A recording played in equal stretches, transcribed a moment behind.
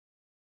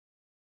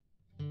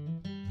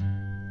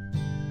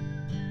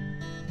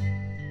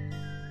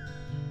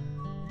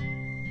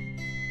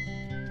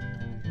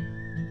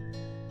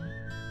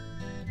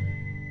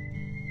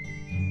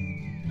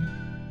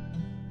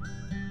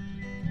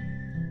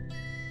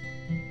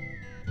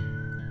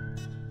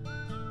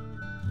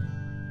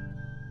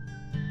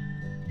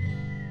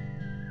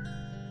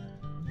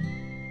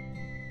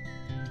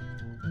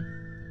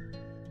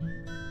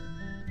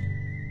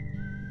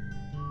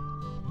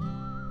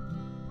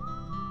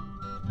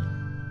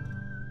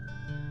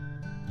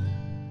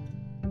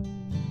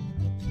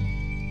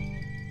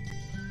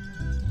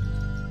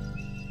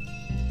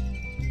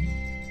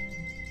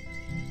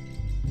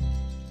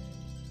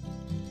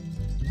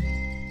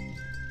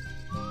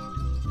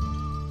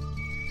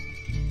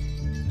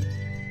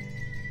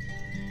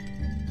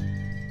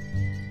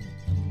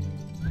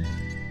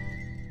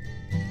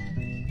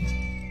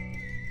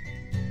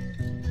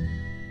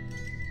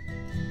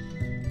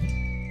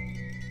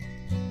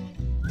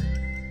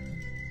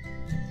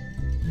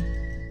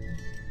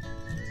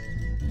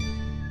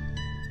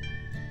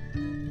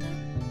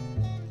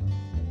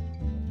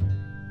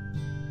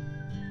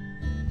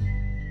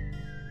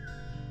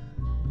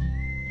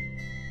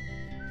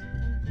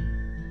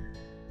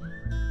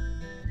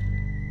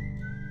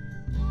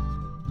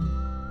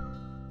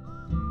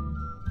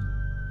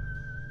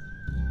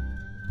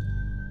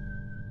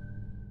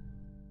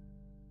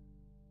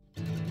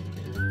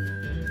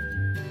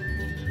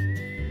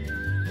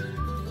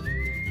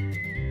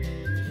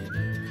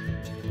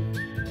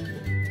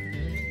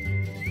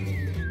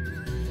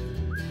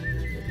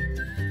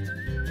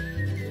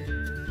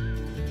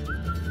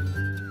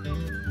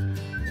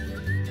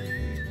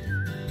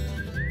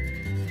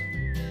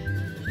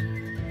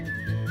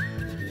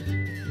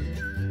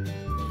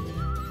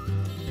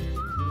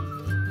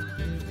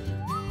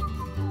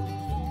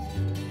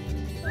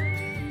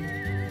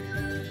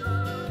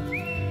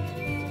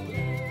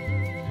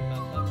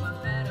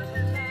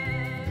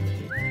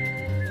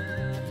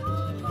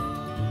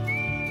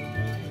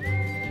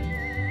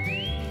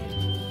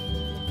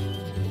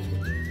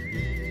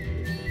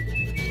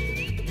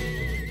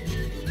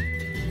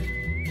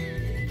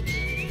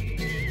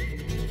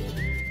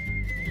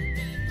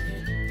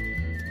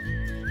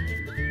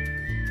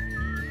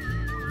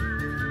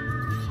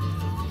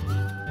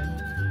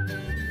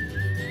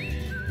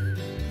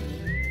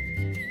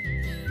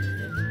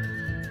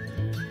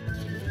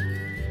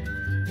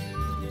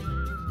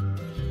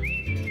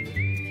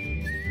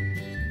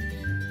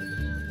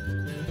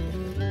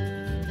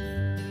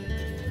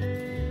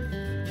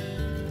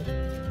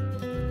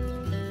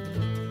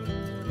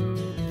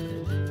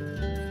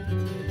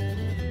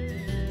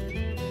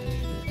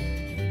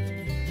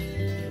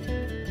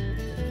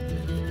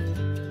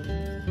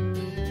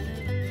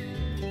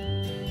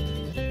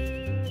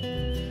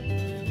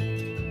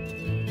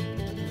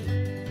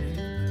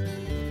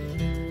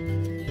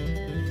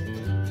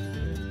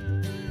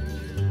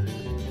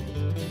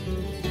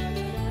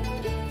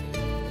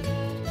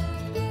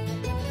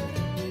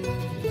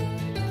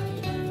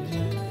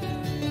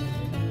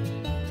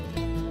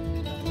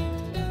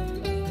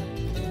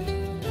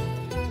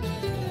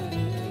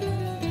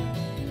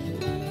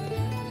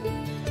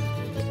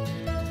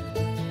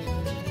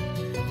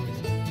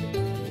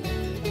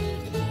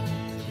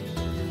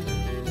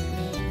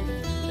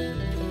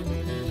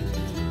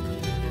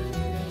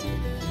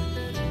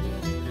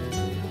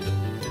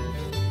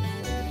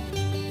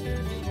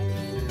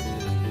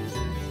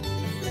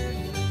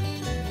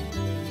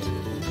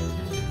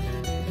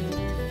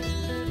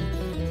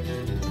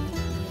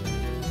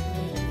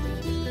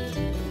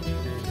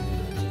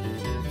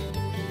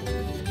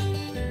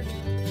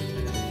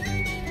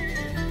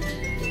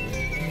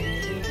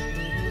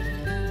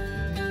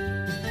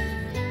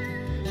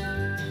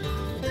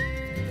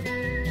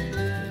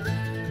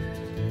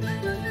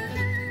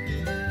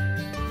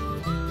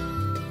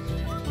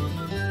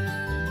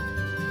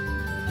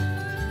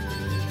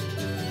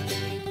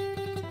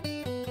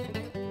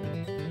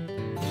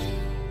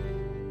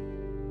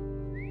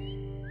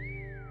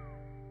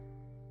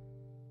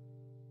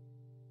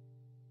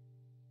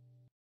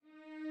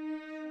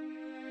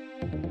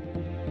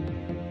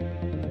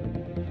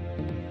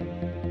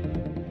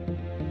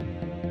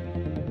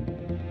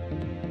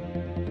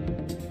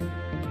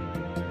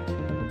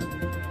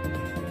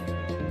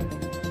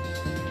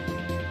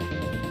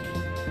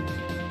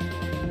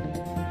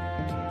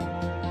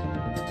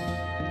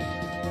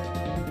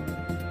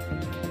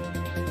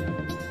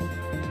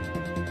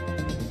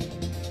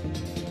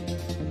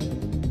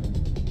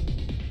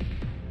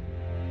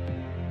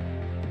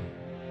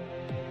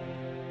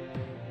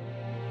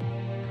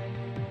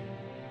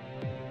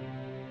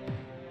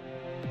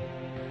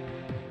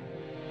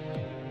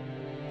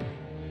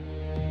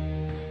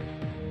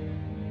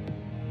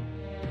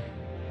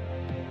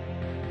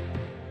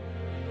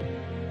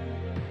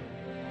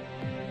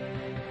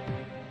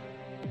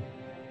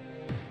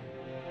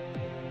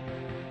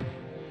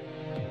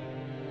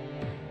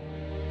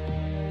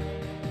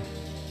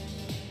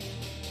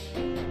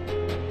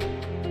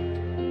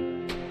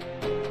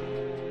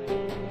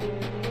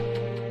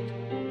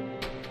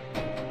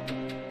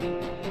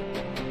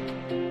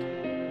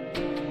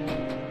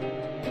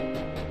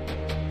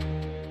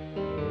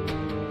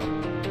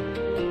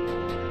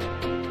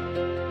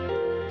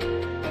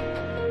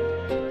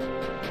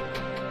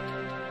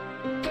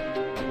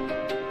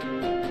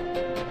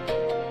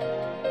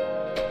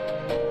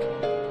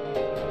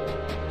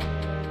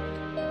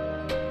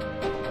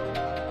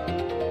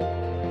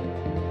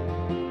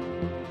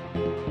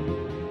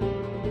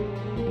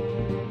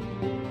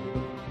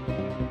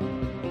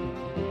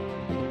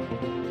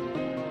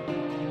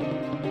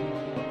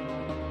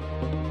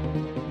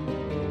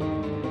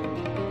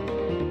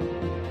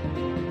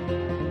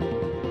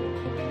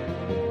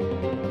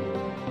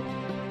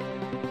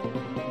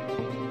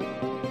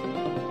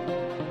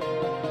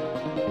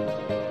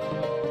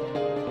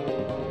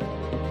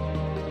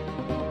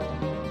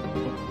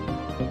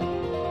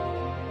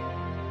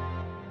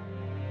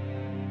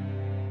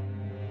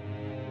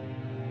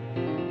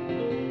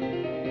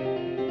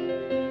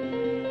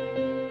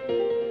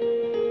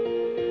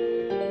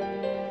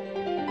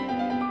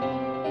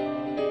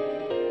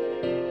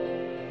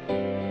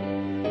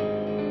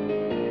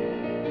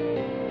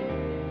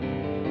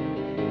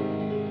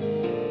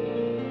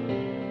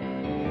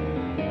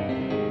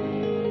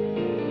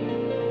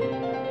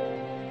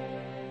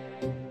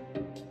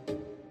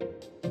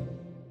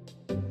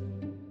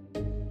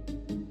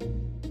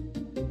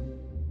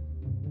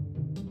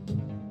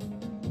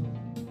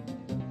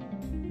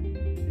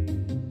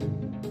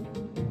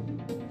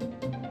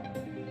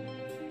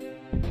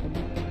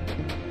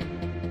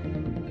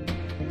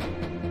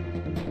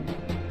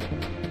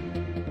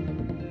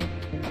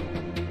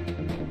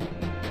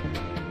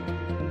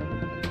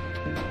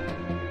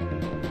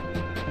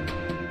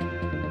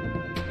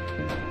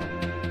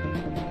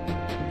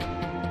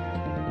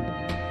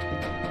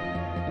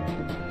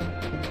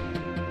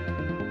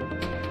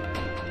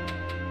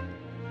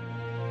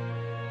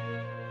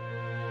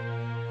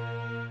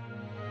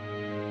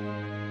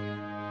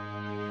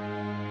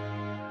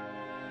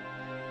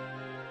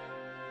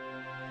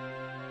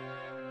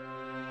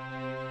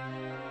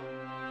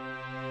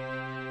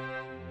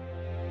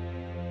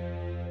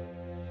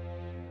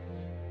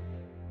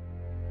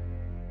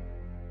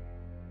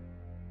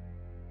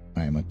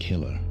I am a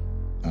killer,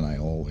 and I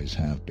always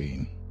have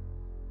been.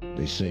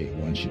 They say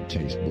once you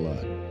taste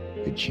blood,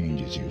 it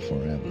changes you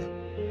forever.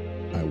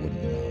 I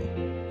wouldn't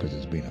know, because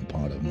it's been a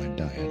part of my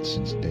diet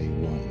since day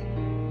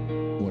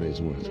one. What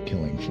is worth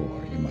killing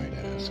for, you might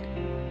ask?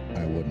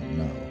 I wouldn't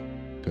know,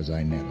 because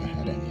I never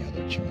had any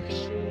other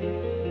choice.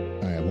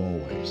 I have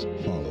always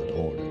followed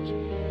orders.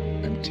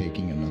 I'm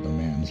taking another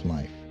man's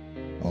life.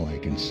 All I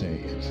can say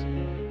is,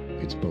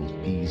 it's both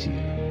easier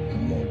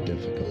and more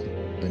difficult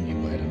than you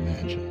might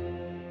imagine.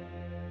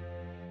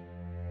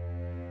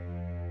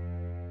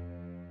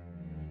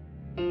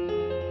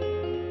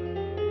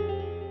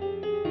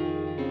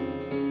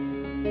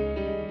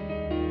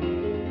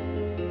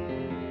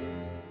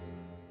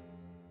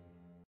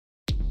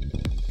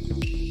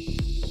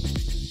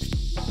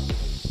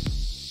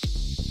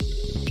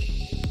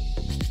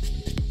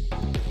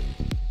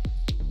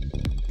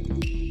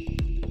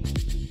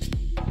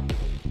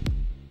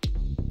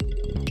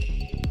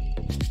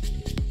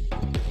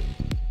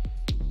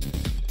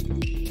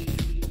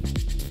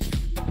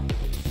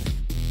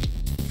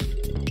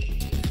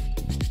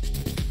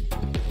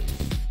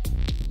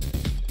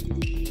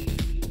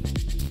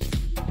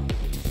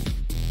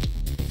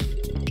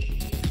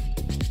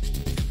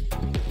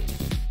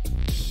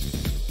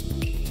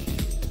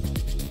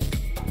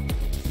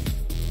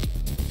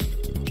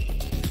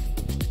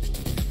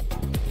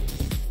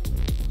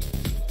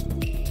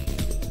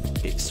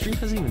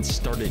 Hasn't even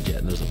started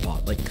yet and there's a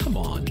bot. Like, come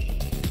on.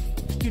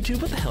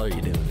 YouTube, what the hell are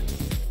you doing?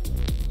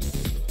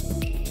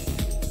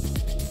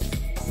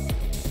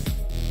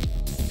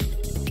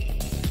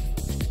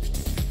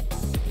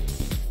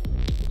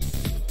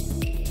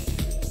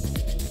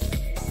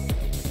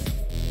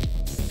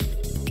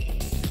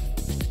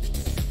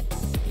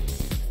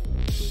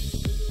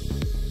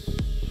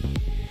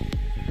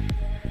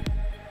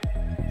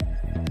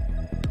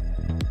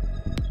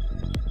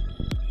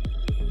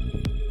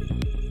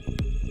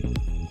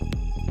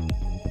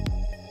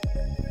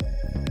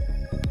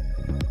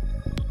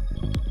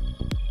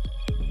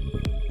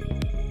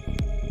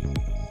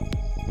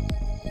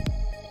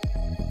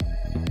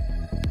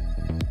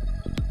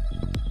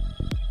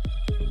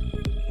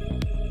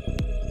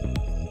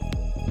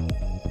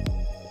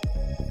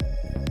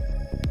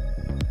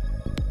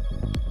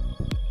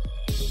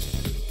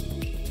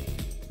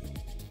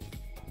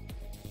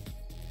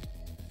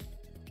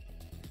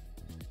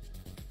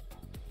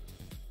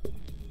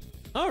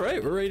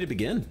 Alright, we're ready to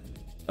begin.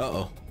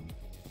 Uh-oh.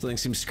 Something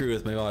seems screwy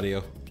with my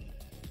audio.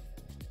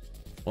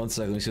 1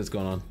 second, let me see what's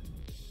going on.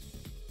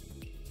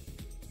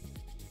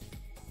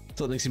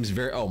 Something seems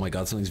very- oh my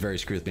god, something's very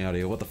screwy with my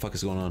audio. What the fuck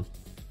is going on?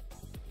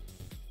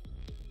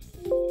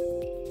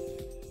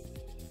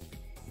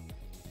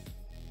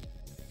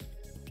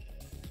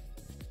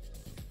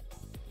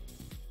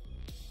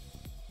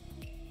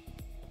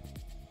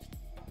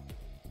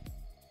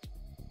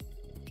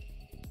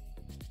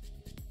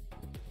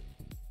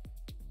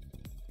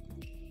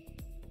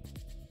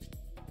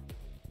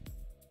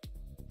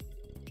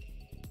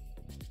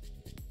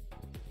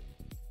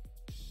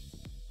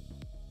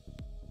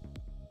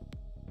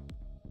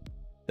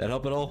 That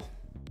help at all?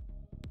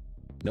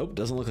 Nope,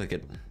 doesn't look like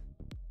it.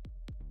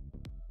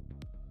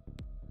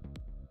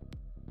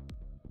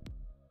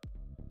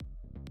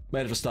 Might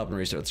have to stop and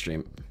restart the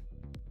stream.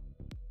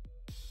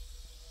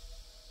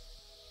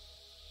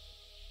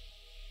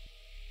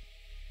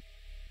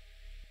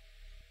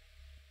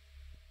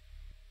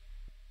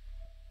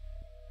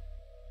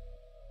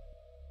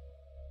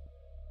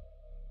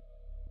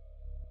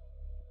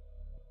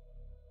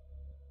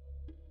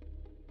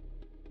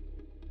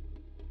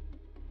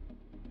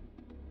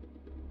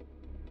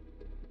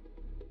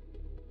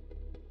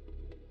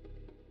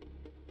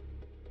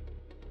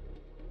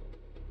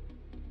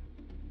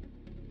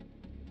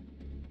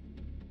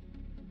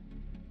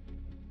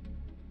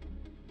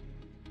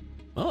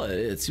 Well,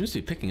 it seems to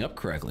be picking up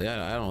correctly. I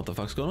don't know what the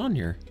fuck's going on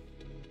here.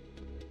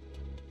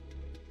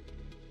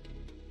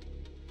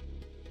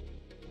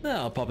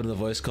 I'll pop into the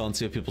voice call and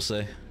see what people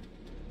say.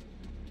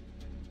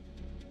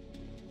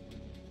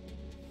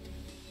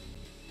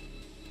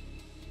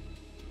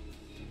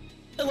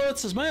 Hello,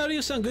 does my audio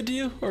sound good to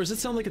you? Or does it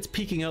sound like it's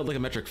peaking out like a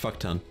metric fuck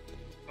ton?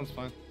 Sounds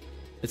fine.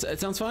 It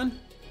sounds fine?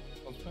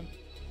 Sounds fine.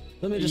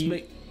 Let me just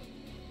make...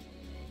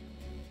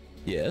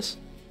 Yes?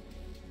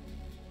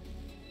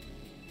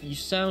 You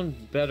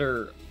sound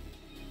better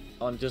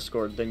on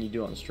Discord than you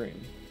do on stream.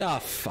 Ah,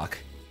 fuck.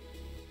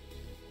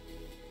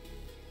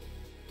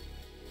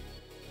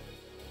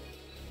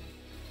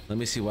 Let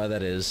me see why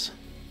that is.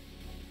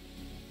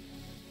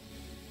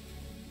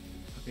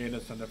 Yeah, it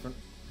does sound different.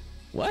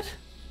 What?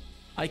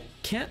 I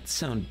can't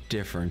sound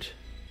different.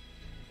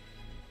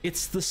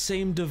 It's the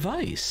same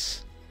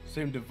device.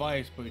 Same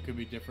device, but it could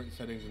be different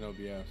settings in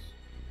OBS.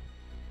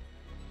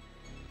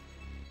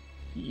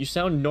 You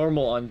sound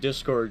normal on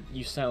Discord,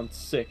 you sound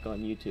sick on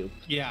YouTube.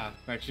 Yeah,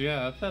 actually,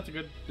 yeah, that's a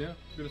good, good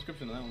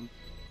description of that one.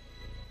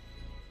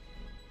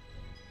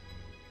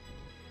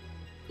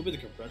 Could be the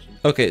compression.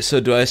 Okay, so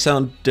do I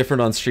sound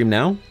different on stream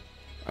now?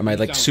 Am I You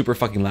like sound- super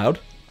fucking loud?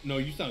 No,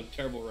 you sound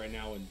terrible right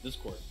now in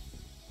Discord.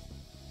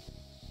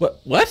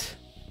 What?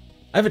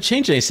 I haven't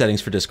changed any settings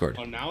for Discord.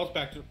 Oh, now it's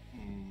back to...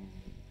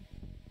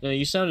 No,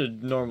 you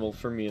sounded normal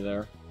for me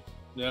there.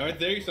 Yeah, right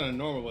there you sounded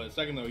normal, but a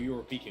second though you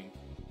were peaking.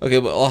 Okay,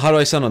 well, how do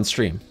I sound on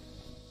stream?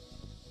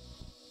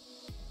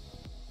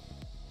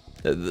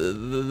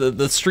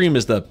 The stream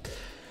is the...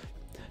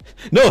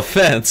 No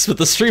offense, but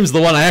the stream's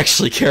the one I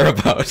actually care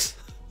about.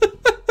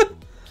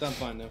 Sounds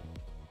fine now.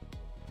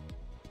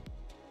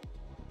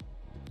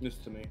 This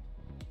to me.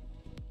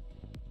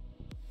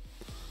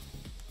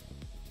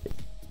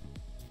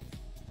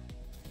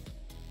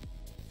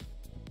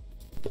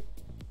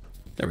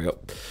 There we go.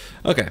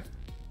 Okay.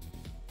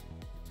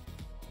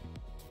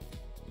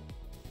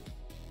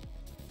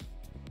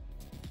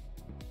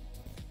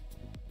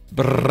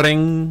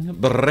 Bring,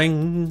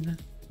 bring.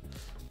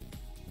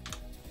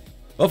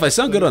 Well, if I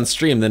sound good on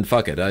stream, then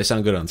fuck it. I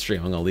sound good on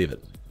stream. I'm gonna leave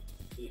it.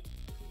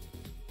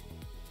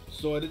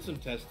 So I did some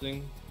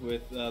testing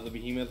with the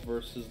Behemoth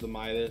versus the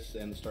Midas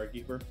and the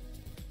Starkeeper.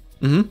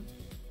 Mm-hmm.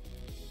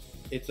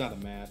 It's not a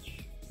match.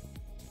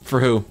 For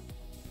who?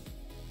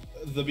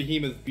 The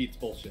Behemoth beats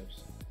both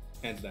ships,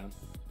 hands down.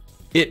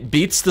 It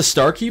beats the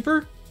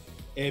Starkeeper?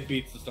 It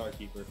beats the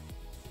Starkeeper.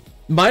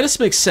 Midas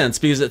makes sense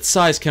because its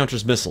size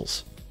counters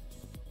missiles.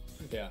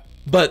 Yeah.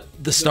 But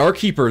the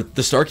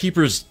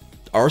Starkeeper's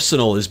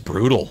arsenal is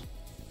brutal.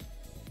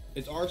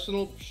 Its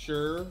arsenal,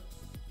 sure,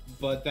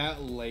 but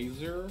that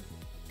laser,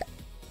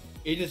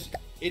 it just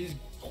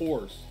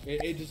pours.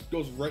 It just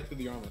goes right through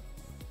the armor.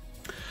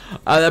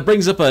 That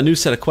brings up a new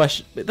set of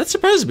questions. That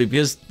surprises me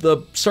because the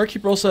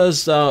Starkeeper also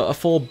has a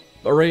full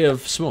array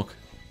of smoke.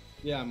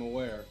 Yeah, I'm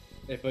aware.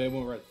 But it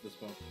went right through the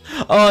smoke.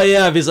 Oh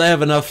yeah, because I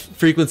have enough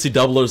frequency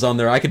doublers on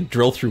there, I can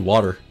drill through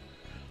water.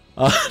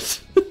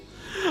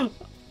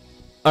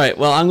 Alright,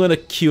 well, I'm going to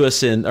queue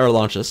us in, or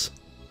launch us.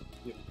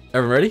 Yep.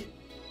 Everyone ready?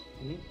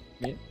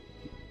 Mm-hmm. Yeah.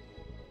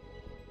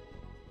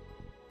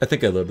 I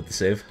think I loaded the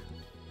save.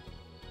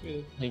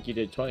 I think you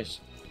did twice.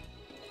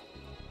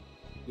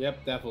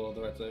 Yep, definitely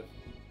the right save.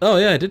 Oh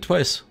yeah, I did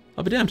twice.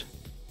 I'll be damned.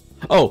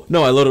 Oh,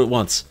 no, I loaded it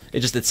once.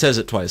 It says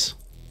it twice.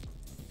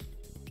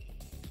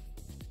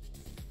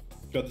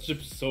 God, the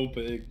ship's so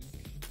big.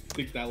 It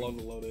takes that long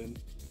to load in.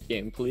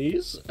 Game,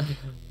 please.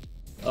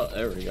 Oh,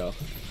 there we go.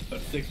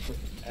 It takes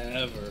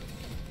forever.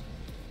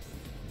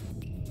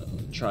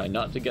 Try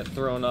not to get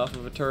thrown off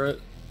of a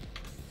turret.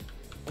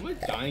 Am I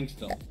dying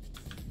still?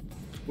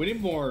 We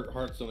need more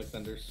Hearthstone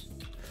extenders.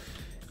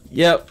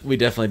 Yep, we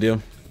definitely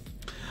do.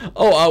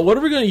 Oh, what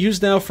are we going to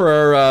use now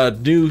for our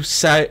new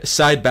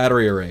side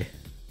battery array?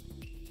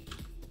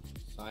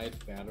 Side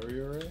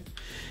battery array?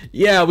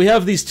 Yeah, we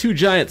have these two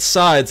giant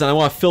sides, and I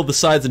want to fill the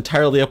sides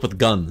entirely up with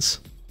guns.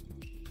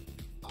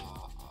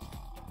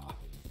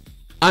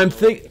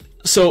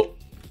 So,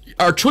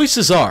 our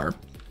choices are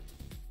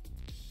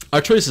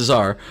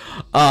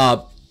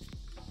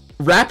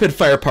rapid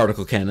fire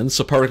particle cannons,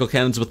 so particle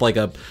cannons with like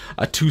a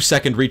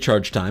 2-second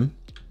recharge time.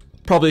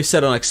 Probably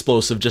set on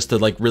explosive just to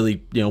like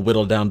really, you know,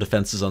 whittle down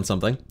defenses on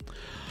something.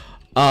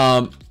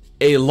 A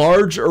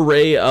large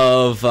array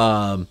of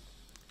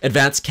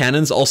advanced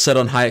cannons all set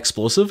on high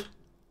explosive.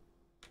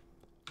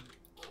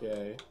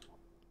 Okay.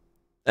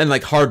 And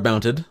like hard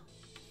mounted.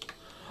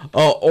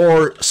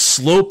 Or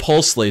slow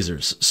pulse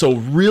lasers. So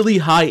really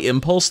high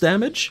impulse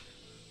damage.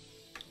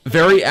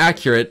 Very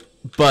accurate,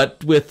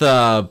 but with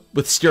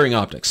steering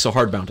optics, so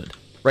hard mounted.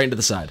 Right into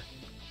the side.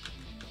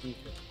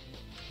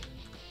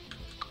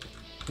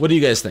 What do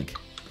you guys think?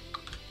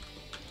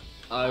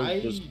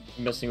 I was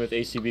messing with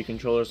ACB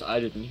controllers.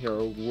 I didn't hear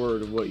a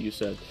word of what you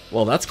said.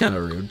 Well, that's kind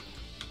of rude.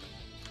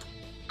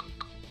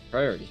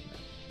 Priorities, man.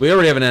 We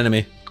already have an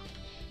enemy.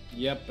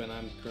 Yep, and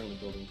I'm currently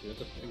building too.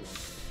 It's a big one.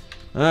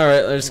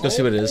 Alright, let's go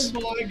see what it is.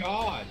 Oh my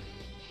god!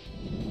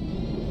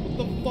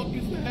 What the fuck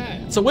is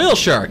that? It's a whale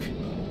shark.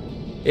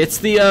 It's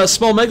the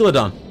small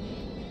megalodon.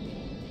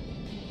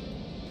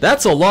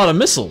 That's a lot of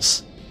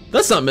missiles.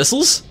 That's not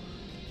missiles.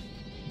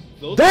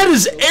 That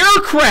is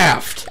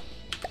aircraft!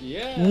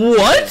 Yeah.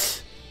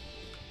 What?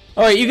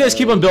 Alright, you guys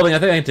keep on building. I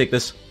think I can take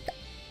this.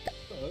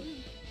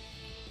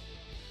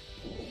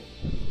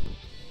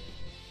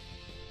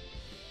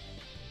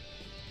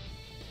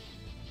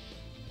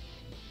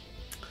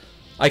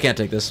 I can't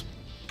take this.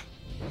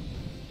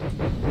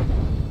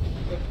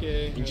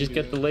 Okay. You just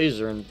get the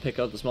laser and pick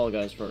out the small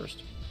guys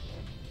first.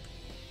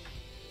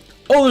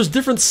 Oh, there's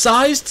different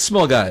sized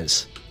small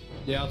guys.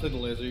 Yeah, I'll take the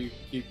laser. You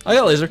keep. I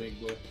got laser.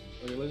 Big boy.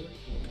 Okay, laser.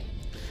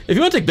 If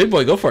you want to take big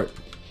boy, go for it.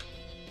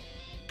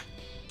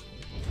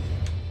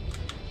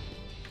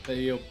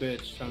 Hey, yo,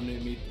 bitch. Time to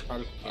meet the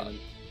particle cannon.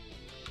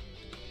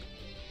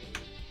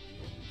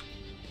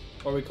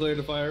 Are we clear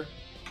to fire?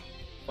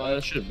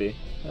 It should be.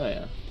 Oh,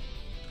 yeah.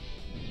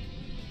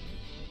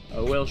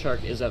 A whale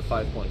shark is at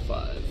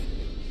 5.5.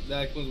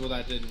 That was where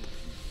that didn't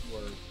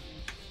work.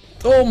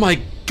 Oh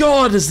my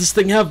god, does this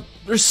thing have...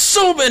 There's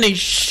so many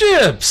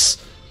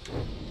ships!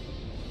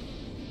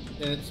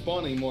 And it's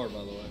spawning more, by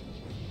the way.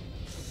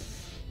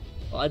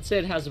 Well, I'd say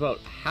it has about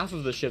half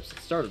of the ships it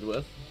started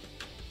with.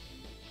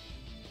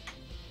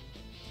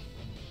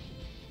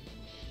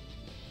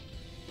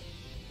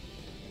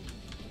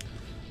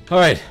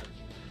 Alright.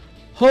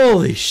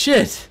 Holy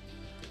shit!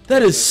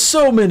 That is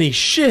so many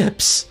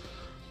ships!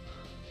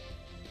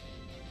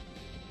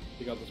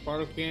 You got the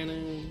particle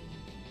cannon.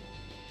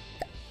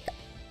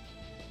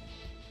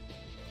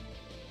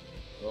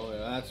 Oh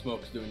yeah, that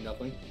smoke's doing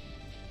nothing.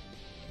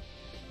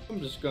 I'm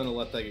just gonna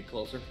let that get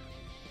closer.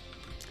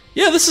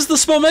 Yeah, this is the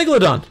small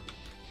megalodon.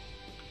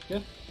 Yeah.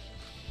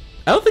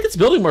 I don't think it's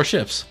building more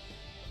ships.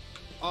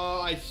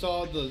 I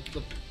saw the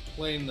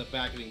plane in the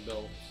back getting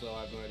built, so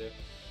I have no idea.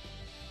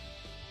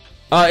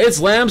 Its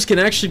lambs can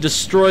actually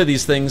destroy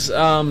these things.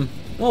 Well,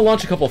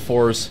 launch a couple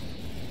fours.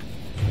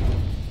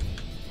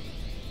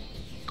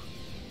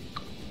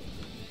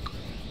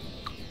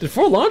 Did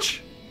 4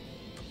 launch?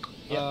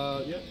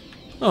 Yeah.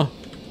 Oh.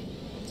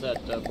 It's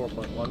at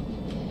 4.1.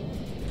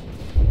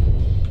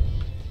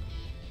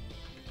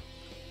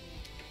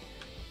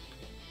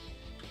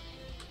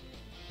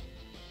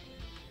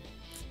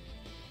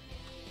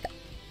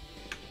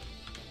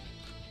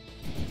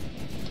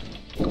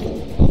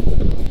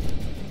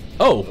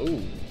 Oh.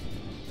 Ooh.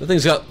 That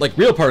thing's got, like,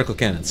 real particle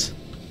cannons.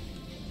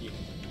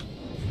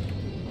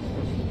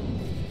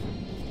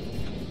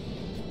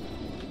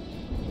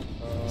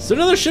 Is there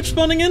another ship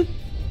spawning in?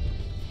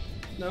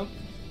 No.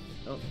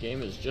 Oh,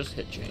 game is just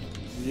hit chain.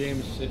 The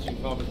game is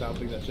itching confidence how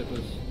big that ship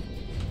is.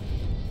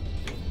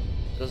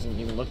 Doesn't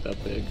even look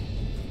that big.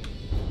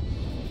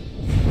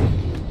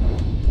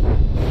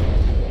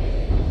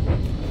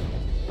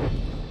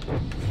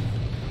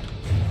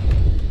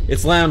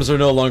 Its lambs are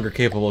no longer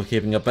capable of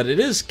keeping up, but it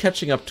is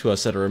catching up to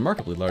us at a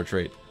remarkably large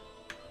rate.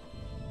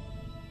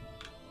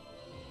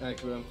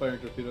 Actually, I'm firing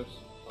torpedoes.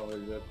 Oh, you're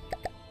dead.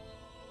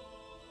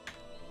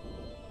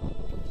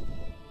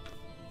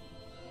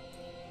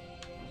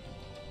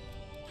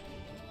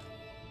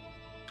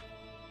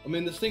 I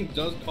mean, this thing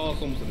does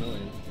cost almost $1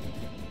 million.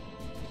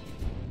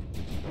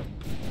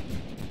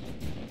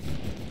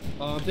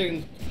 I'm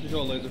taking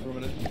control laser for a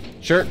minute.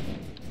 Sure.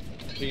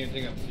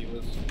 Taking out the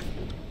sequence.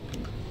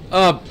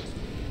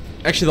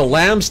 Actually, the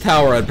lamb's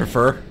tower I'd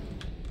prefer.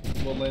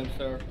 What lamb's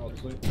tower?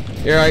 Obviously.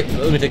 Here, alright,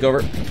 let me take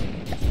over.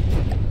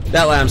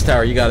 That lamb's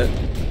tower, you got it.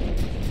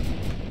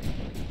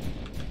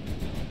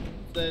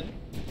 Dead.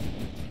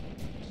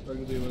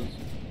 Target was.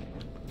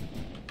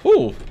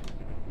 Ooh.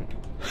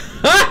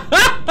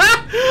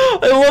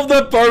 I love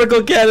that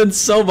particle cannon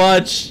so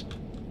much.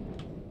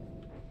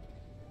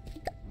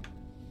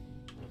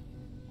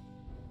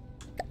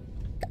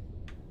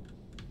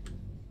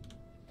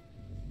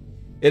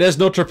 It has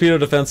no torpedo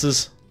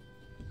defenses.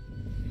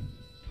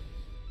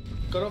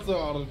 Cut off the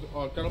auto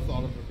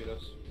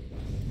torpedoes.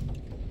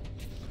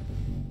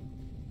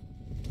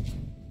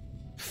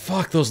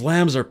 Fuck, those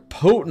lambs are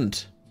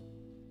potent.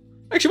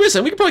 Actually, wait a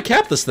second. We could probably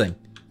cap this thing.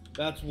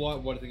 That's what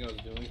I think I was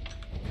doing.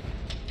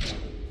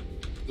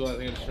 So I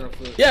think I just turned off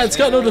the... Yeah, it's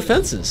got no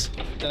defenses.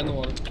 Down the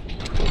water.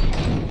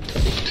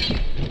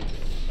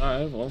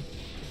 Alright, well.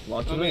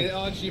 Launch it in.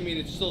 Actually, I mean,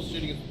 it's still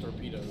shooting at the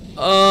torpedoes.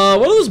 What are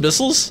those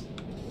missiles?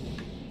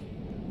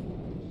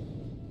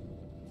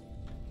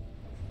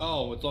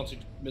 Oh, it's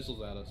launching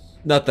missiles at us.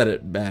 Not that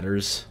it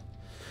matters.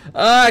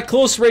 At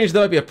close range, that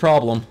might be a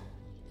problem.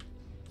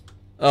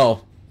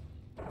 Oh.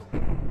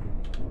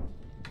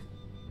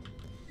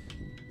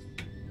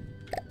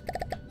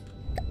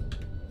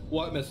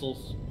 What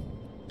missiles?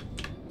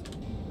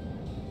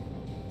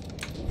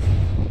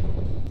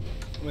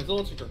 I mean, it's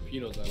launching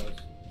torpedoes at us.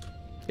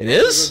 It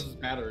is? There's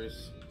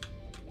batteries.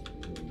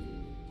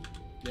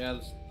 Yeah,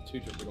 there's 2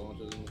 torpedo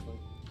launches in the thing.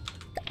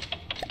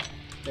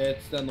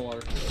 It's down the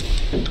water.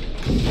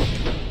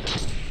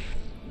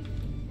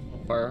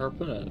 I'll fire a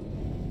harpoon at it.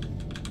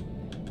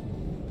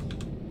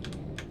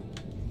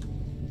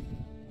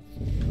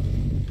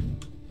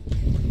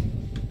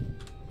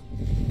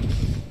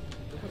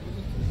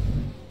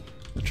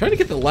 I'm trying to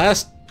get the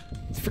last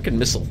freaking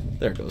missile.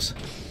 There it goes.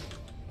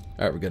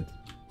 Alright, we're good.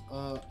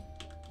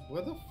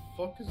 Where the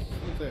fuck is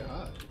this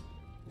at?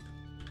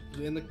 Is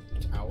it in the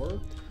tower?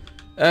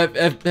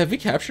 Have we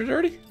captured it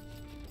already?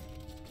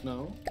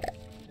 No.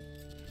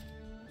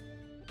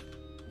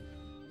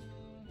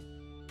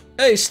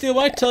 Hey, Steel,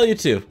 I tell you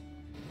to.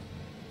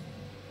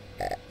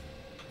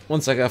 One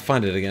sec, I gotta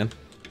find it again.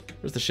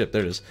 Where's the ship?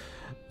 There it is.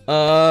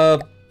 Fire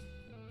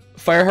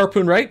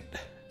harpoon right?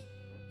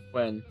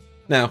 When?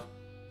 Now.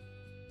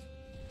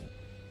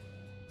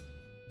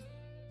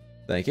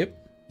 Thank you.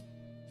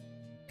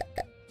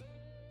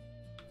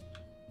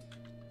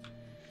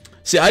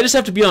 See, I just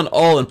have to be on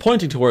all and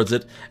pointing towards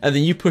it, and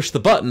then you push the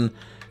button,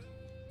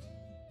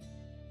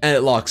 and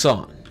it locks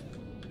on.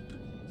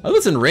 Oh,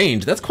 it's in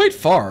range. That's quite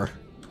far.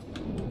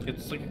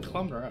 It's like a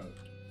kilometer out.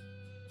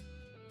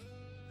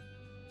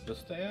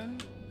 This AI?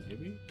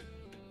 Maybe?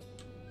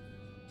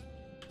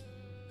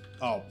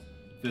 Oh,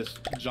 this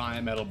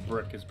giant metal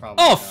brick is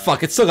probably... Oh,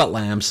 fuck. It's still got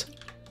lambs.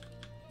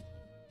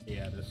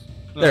 Yeah, it is.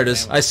 There it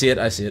is. I see it.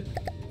 I see it.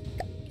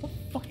 What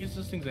the fuck is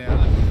this thing's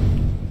AI?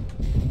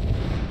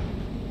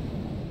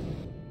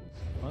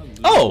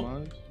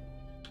 Oh!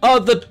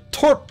 The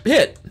torp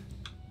hit.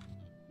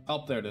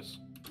 Oh, there it is.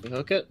 You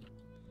hook it?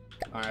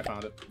 Alright, I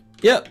found it.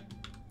 Yep.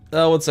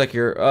 One sec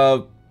here.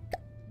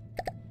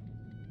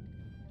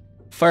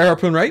 Fire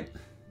harpoon right?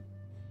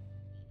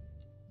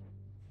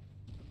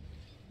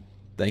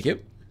 Thank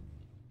you.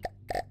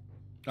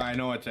 I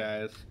know what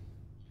AI is.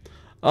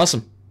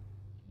 Awesome.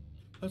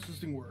 What's this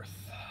thing worth?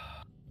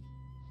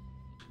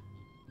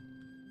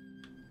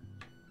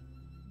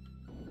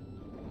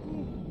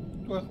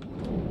 Well,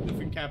 if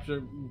we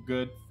capture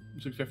good,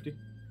 650.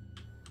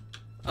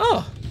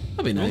 Oh,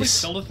 that'd be We only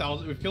nice. killed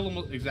 1,000. We've killed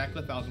almost exactly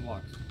 1,000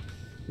 blocks.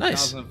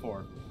 Nice.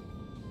 1,004.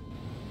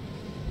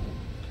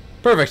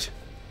 Perfect.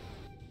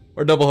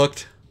 We're double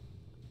hooked.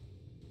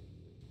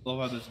 Love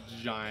how this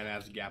giant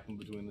ass gap in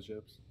between the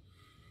ships.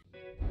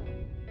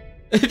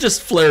 It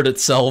just flared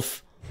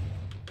itself.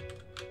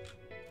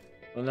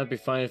 Wouldn't that be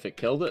fine if it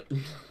killed it?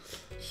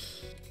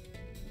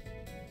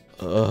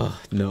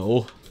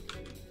 No.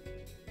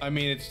 I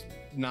mean, it's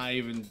not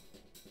even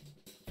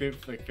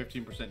like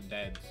 15%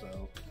 dead,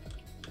 so.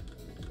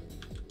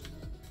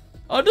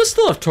 Oh, it does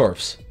still have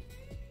torps.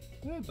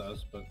 Yeah, it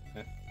does, but.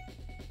 Eh.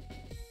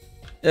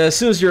 Yeah, as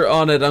soon as you're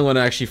on it, I'm going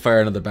to actually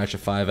fire another batch of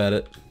 5 at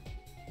it.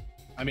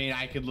 I mean,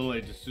 I could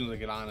literally, just as soon as I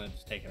get on it,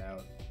 just take it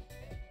out.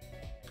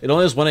 It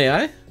only has 1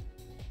 AI? As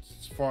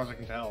far as I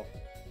can tell.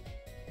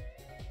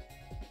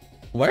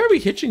 Why are we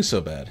hitching so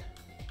bad?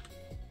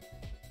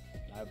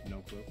 I have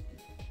no clue.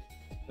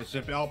 The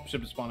ship,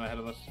 ship is spawning ahead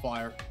of us.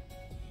 Flyer.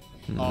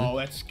 Oh,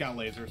 that's scout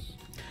lasers.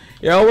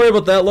 Yeah, I'll worry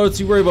about that, Lords.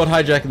 You worry about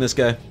hijacking this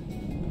guy.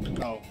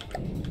 Oh.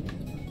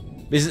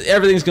 Because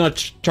everything's going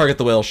to target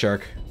the whale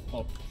shark.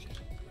 Oh, shit.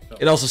 Oh.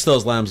 It also still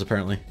has lambs,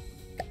 apparently.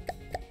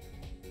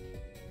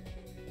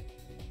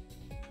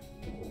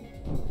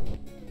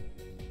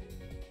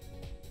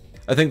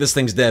 I think this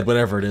thing's dead,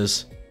 whatever it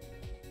is.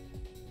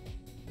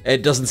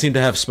 It doesn't seem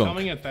to have smoke.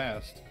 Coming in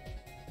fast.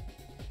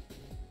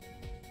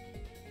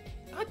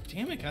 God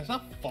damn it, guys,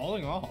 stop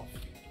falling off.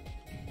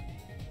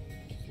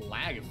 This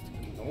lag is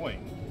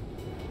annoying.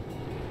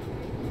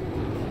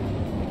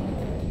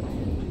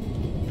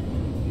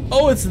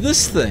 Oh, it's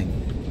this thing.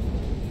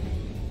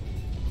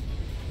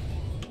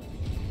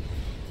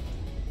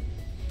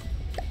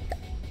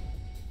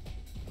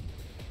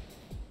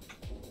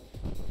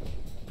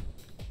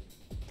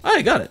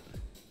 I got it.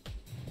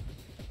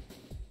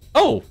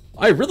 Oh,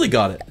 I really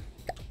got it.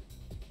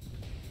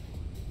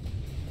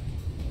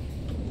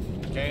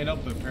 Okay, nope,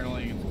 but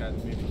apparently it's got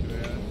maybe 2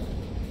 AIs.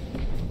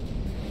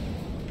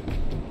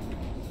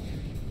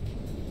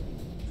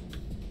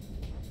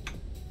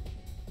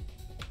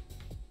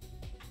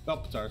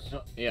 Oh, it's ours.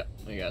 Oh, yeah,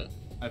 I got it.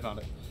 I found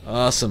it.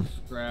 Awesome.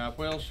 Scrap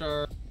whale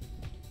shark.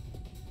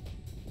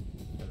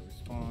 Gotta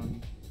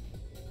respawn.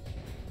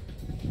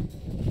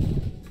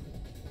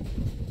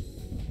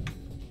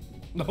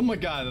 Oh my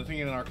god, the thing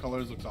in our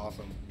colors looks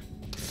awesome.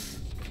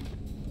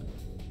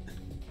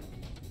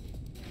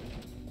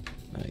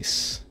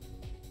 Nice.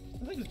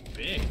 I think it's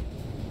big.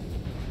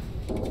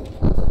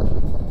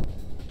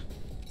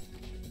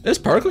 There's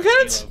particle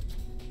cannons?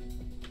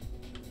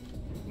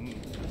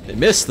 They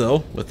missed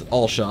though, with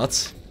all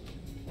shots.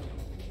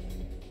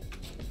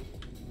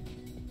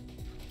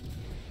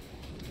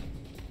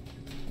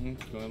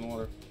 Go in the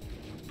water.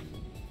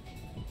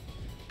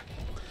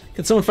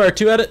 Can someone fire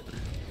 2 at it?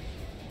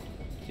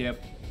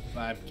 Yep,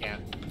 I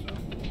can't.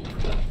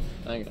 So.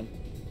 Hang on.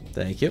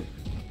 Thank you.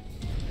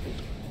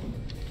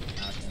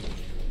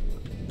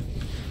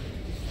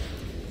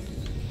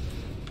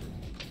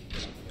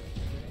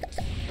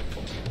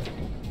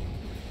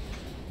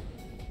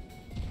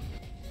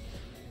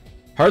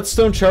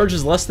 Hearthstone charge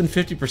is less than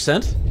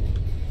 50%?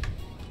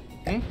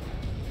 Hmm?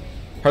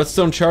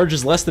 Hearthstone charge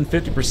is less than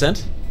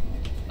 50%?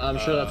 I'm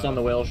sure that's on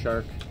the whale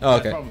shark. Oh,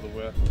 okay. That's probably the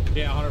whip.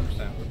 Yeah,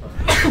 100%.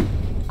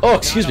 Oh,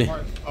 excuse me.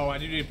 Oh, I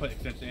do need to put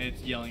extension.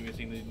 It's yelling me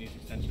saying that it needs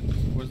extensions.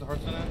 Where's the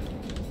Hearthstone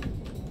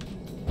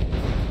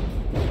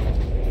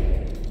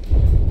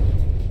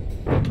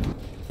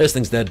at? This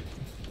thing's dead.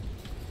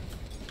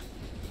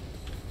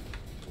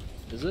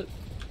 Is it?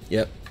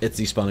 Yep, it's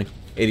despawning.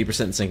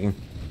 80% sinking.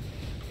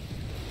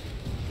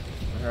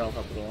 Here, I'll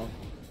help it along.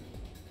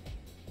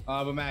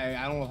 But Matt,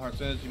 I don't know what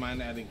Hearthstone is. Do you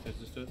mind adding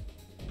extensions to it?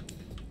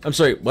 I'm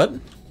sorry, what?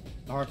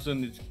 The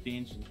Hearthstone needs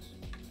extensions.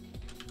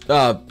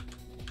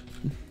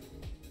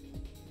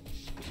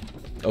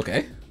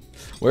 Okay.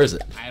 Where is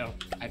it? I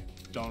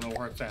don't know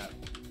where it's at.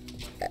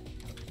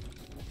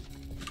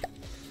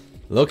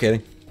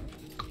 Locating.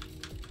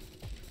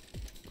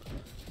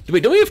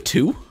 Wait, don't we have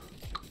 2?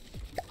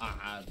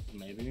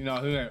 Maybe. No,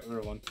 who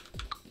got one?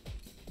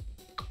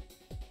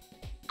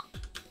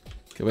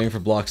 Okay, waiting for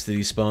blocks to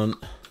despawn.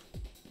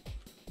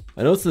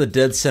 I know it's in the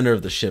dead center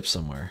of the ship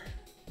somewhere.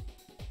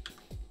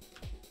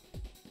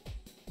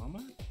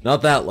 Mama?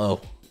 Not that low.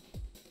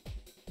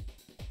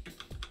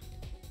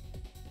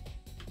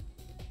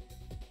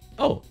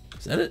 Oh,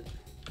 is that it?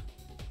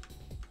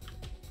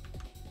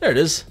 There it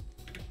is.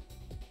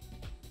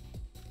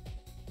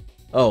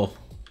 Oh.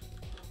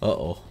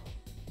 Uh-oh.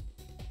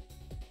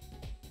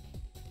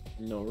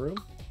 No room?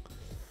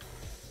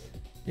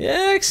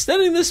 Yeah,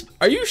 extending this.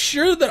 Are you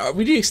sure that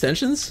we need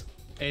extensions?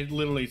 It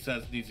literally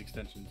says these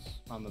extensions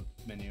on the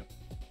menu.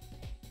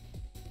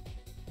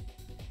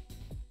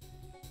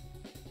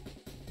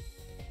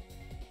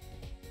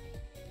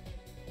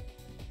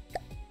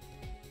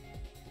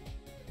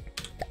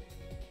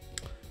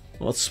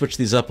 Well, let's switch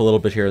these up a little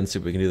bit here and see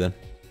what we can do then.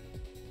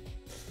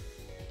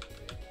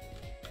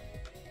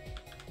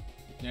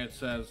 Yeah, it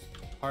says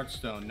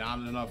Hearthstone, not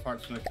enough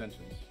Hearthstone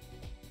extensions.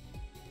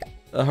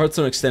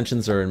 Hearthstone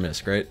extensions are in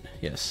MISC, right?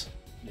 Yes.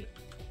 Yeah.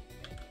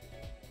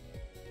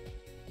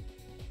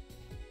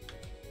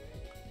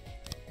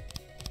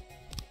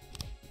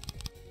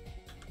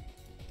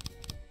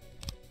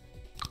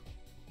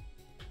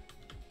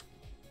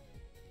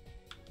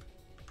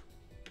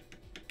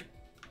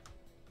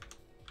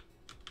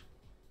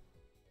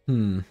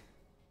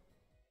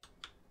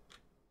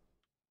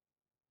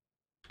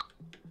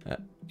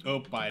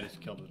 Oh, I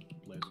just killed a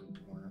laser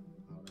corner.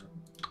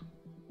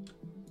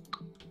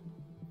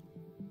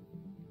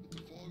 The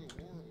fog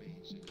of war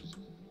means is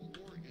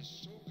war is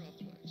so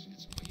complex,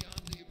 it's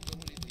beyond the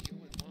ability of the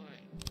human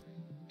mind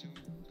to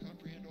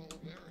comprehend all the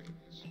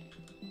variables.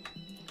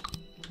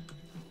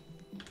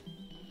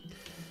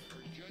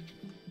 Our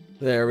judgment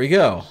There we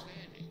go.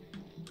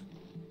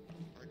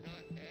 are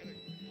not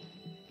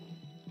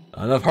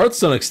adequate, Enough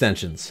Hearthstone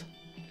extensions.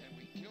 and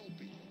we kill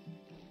people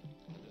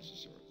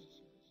unnecessarily.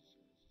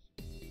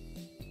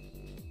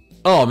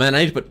 Oh man, I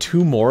need to put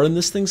 2 more in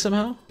this thing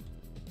somehow?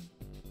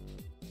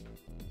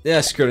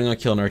 Yeah, screw it, I'm gonna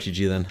kill an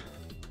RTG then.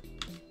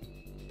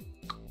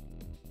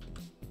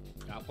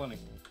 Got plenty.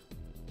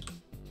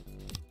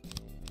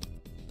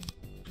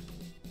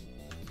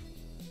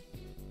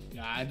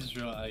 Yeah, I just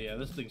realized, yeah,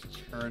 this thing's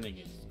churning.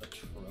 It's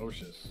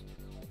atrocious.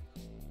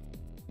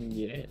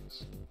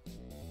 Yes.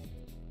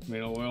 I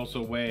mean, we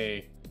also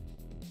weigh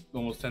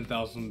almost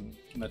 10,000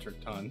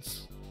 metric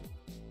tons.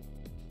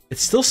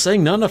 It's still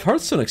saying not enough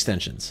Hearthstone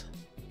extensions.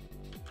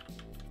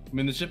 I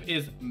mean, the ship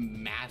is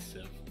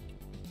massive.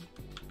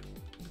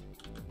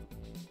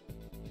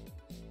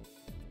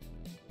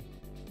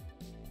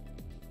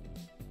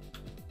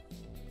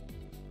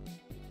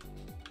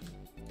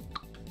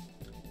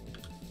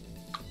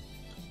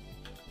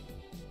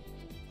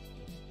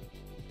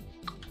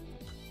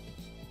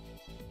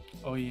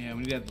 Oh yeah, we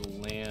need to add the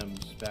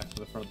lambs back to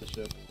the front of the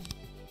ship.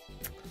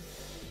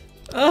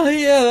 Oh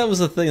yeah, that was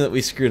the thing that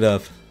we screwed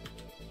up.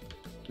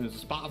 There's a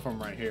spot for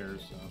them right here,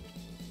 so.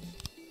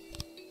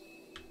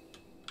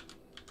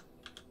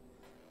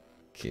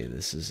 Okay,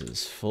 this is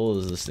as full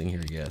as this thing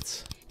here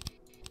gets.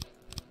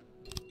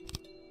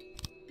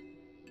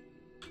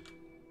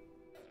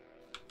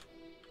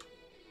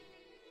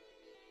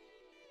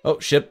 Oh,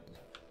 ship.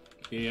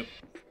 Yep.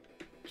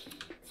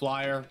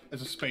 Flyer.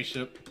 It's a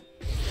spaceship.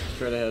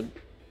 Straight ahead.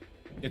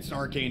 It's an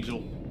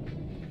Archangel.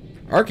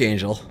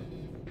 Archangel.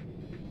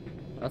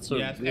 That's a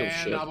Yes, real and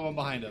ship. another one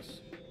behind us.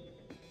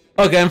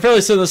 Okay, I'm fairly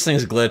certain this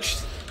thing's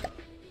glitched.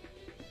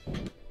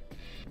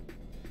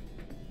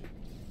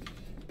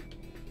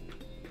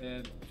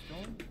 And I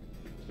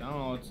don't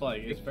know. It's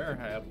like it's very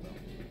high up though.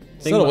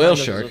 It's not a whale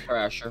shark.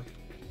 Thrasher.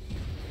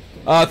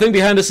 Thing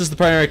behind us is the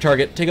primary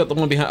target. Take out the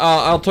one behind.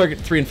 I'll target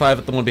 3 and 5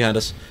 at the one behind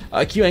us.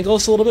 Can you angle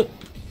us a little bit?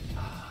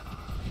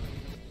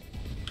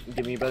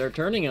 Give me better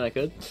turning, and I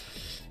could.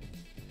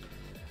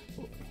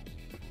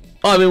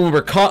 Oh, I mean, when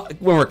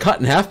we're cut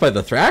in half by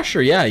the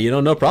Thrasher, yeah, you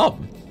know, no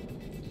problem.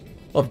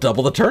 We'll have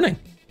double the turning.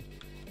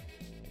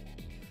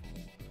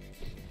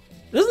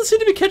 It doesn't seem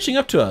to be catching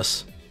up to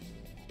us.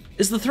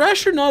 Is the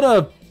Thrasher not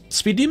a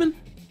speed demon?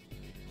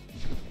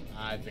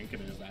 I think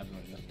it is. I have no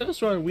idea.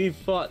 That's why we've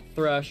fought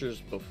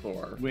Thrashers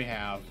before, We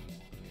have.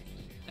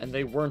 and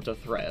they weren't a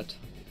threat.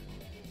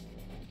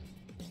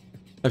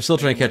 I'm still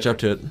trying to catch up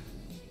to it.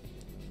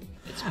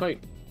 It's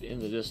quite in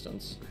the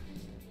distance.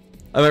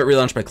 I might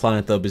relaunch my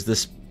client though, because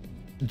this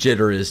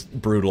jitter is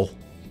brutal.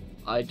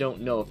 I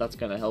don't know if that's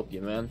gonna help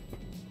you, man.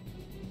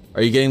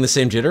 Are you getting the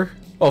same jitter?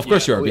 Oh, of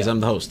course you are, oh because yeah. I'm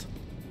the host.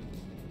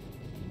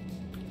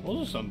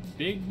 Those are some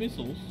big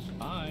missiles.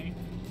 Hi.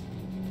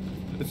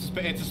 It's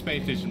a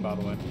space station, by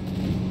the way.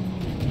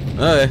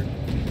 Okay.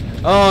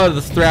 Oh,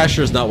 the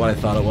Thrasher is not what I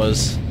thought it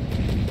was.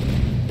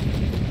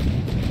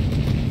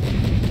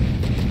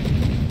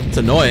 It's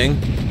annoying.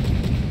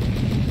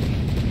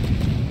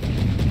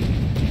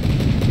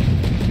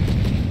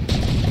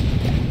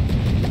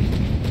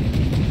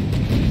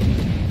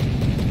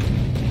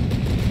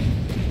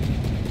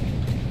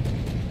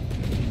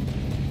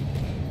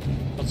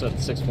 What's at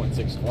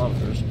 6.6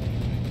 kilometers?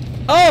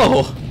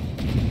 Oh!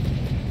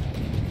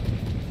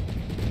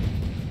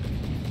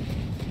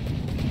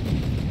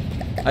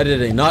 I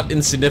did a not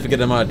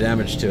insignificant amount of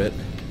damage to it.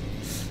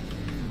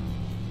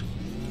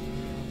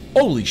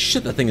 Holy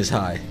shit, that thing is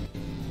high.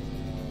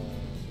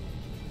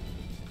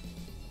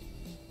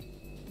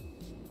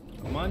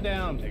 Come on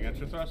down. Take out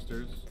your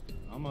thrusters.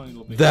 Come on,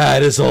 little bit.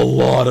 That is a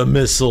lot of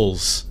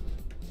missiles.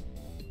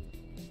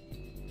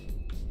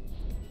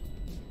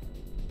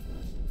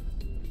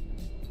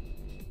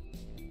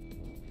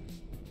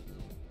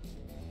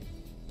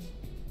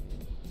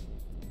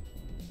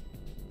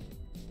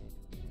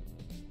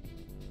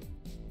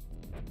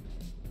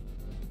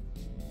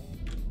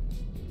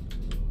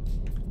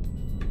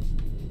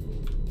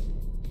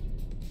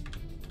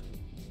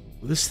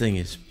 This thing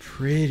is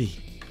pretty.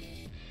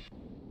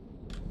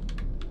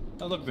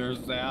 Oh, look, there's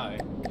the eye.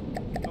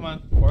 Come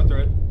on, pour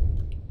through it.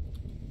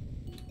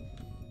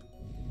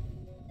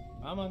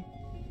 Come on.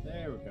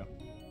 There we go.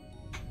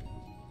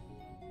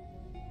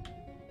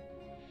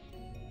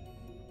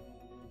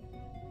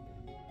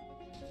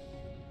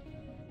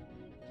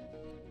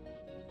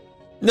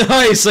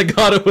 Nice, I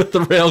got it with the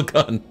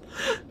railgun.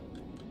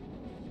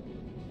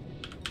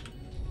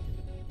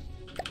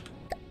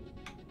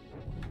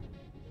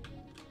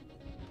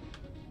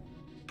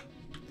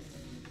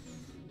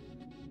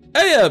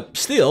 Hey,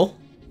 Steel,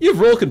 you have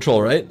roll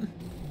control, right?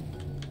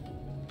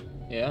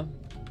 Yeah.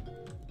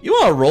 You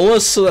want to roll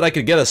us so that I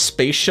could get a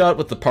space shot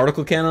with the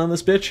particle cannon on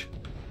this bitch?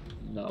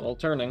 Not while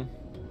turning.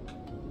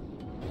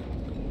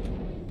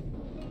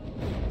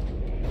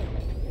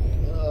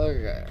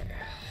 Okay.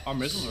 Our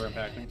missiles are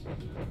impacting.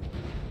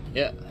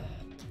 Yeah.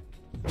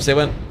 Say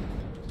when?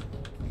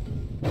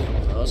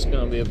 Well, it's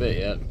gonna be a bit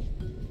yet.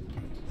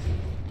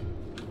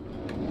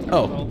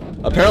 Oh,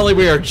 apparently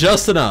we are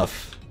just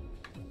enough.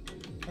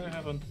 What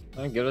happened?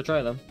 I'll give it a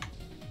try then.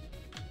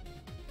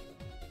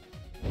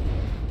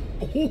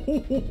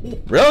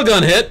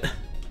 Railgun hit.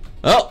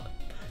 Well,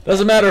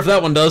 doesn't matter if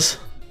that one does.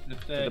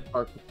 The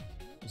park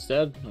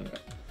instead? Okay.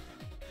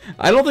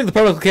 I don't think the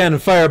particle cannon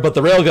fired, but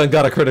the railgun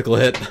got a critical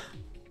hit.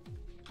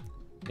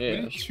 We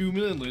Yeah. did 2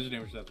 million laser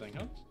damage to that thing,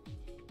 huh?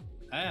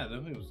 Ah,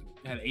 that thing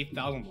had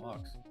 8,000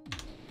 blocks.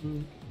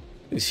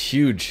 It's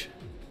huge.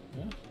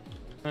 Yeah.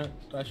 Alright,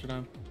 flash your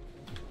time.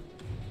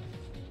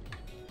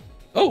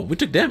 Oh, we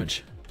took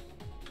damage.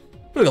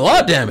 We took a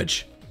lot of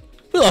damage.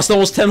 We lost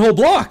almost 10 whole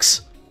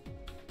blocks.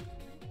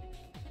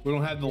 We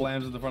don't have the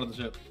lambs at the front of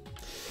the ship.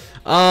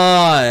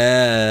 Ah,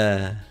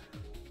 yeah.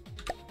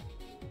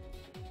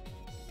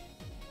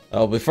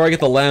 Oh, before I get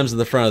the lambs in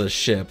the front of the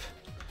ship.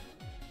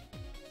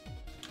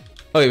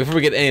 Okay, before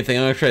we get anything,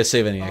 I'm gonna try to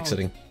save any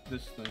exiting.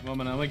 This thing.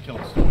 Moment, I'm gonna kill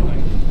this stupid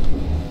thing.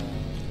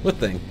 What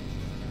thing?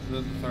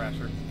 The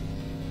Thrasher.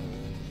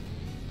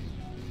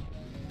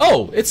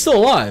 Oh, it's still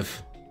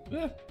alive.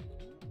 Yeah.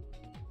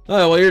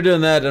 Alright, while you're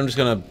doing that, I'm just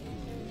gonna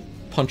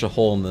punch a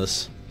hole in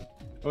this.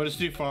 Oh, it's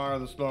too far.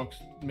 The smoke's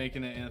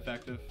making it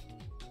ineffective.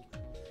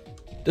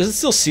 Does it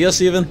still see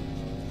us even?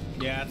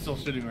 Yeah, it's still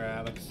shooting right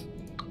at us.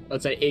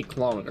 Let's say 8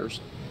 kilometers.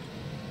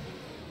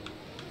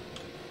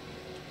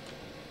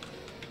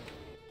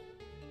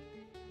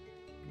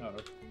 Oh.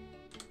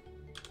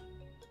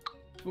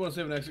 If you want to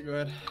save an exit, go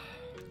ahead.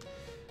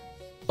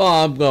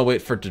 Oh, I'm gonna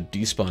wait for it to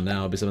despawn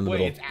now because I'm in the Wait,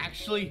 middle. it's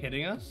actually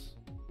hitting us?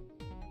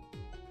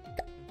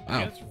 Wow.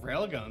 Yeah, it's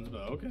railguns,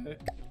 but okay.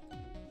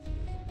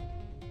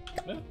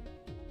 Yeah.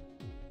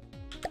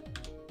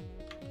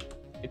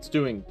 It's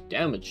doing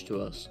damage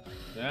to us.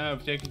 Yeah,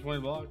 I've taken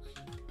 20 blocks.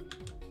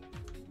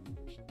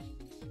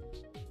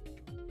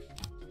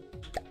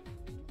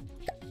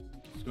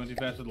 It's going too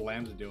fast for the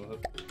lambs to deal with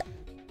it.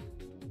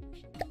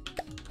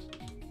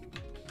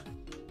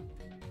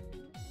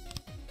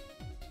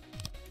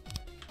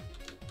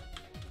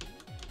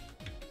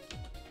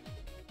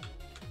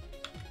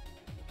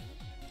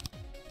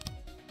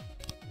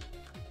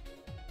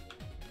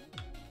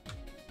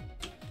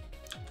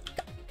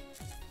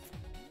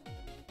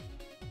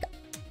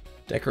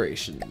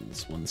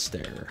 Decorations, 1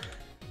 stair.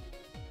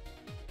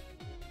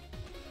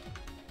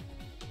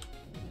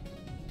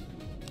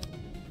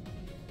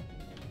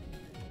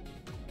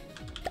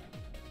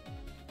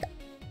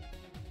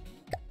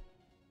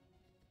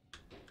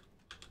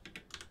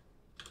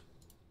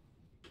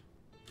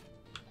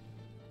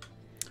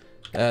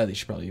 These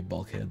should probably be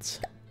bulkheads.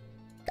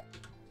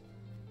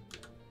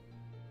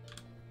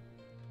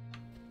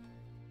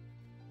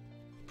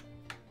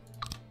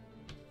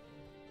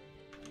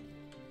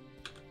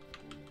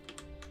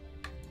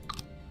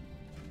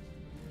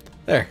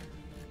 There.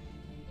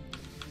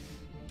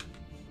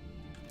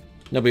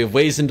 Now we have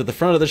ways into the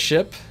front of the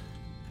ship.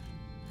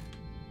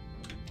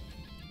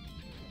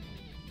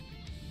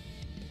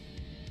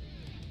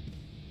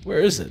 Where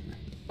is it?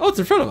 Oh, it's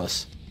in front of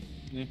us.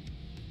 Yeah.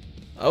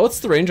 Oh,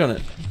 what's the range on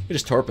it? We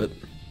just torp it.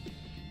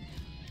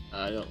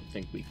 I don't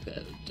think we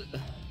could.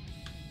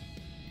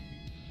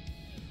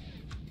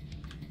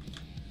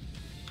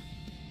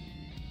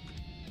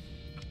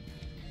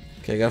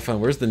 Okay, I gotta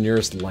find where's the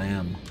nearest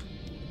lamb.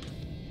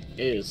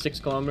 It is 6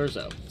 kilometers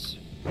out.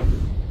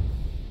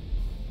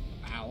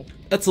 Ow.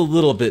 That's a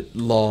little bit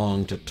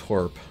long to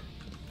torp.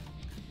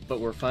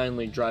 But we're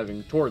finally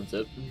driving towards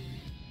it.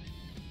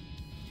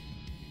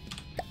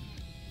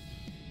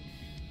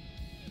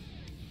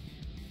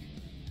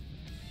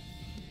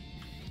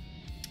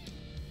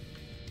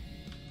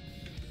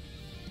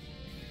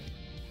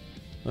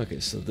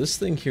 Okay, so this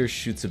thing here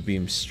shoots a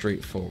beam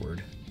straight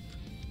forward.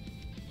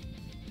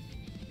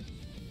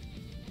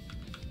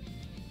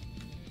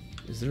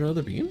 Is there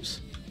other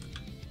beams?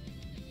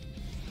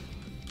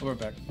 Oh, we're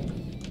back.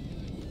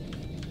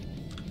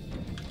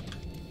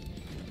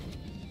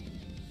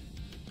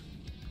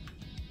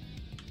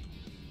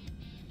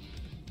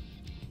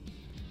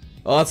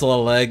 Oh, that's a lot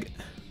of lag.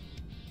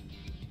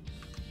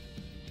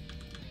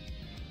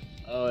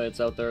 Oh, it's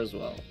out there as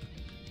well.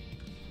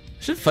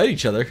 Should fight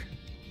each other.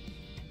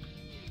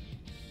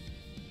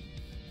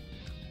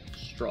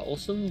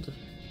 Stralsund?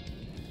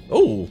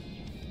 Oh!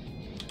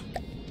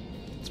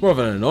 It's more of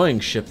an annoying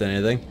ship than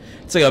anything.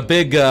 It's like a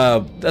big,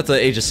 that's an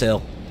Age of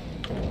Sail.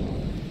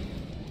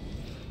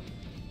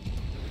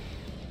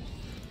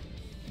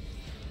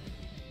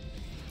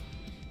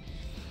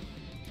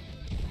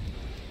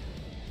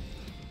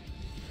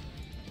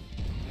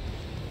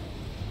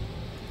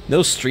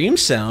 No stream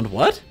sound?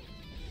 What?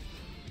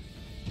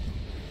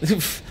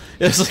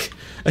 It's like,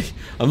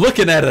 I'm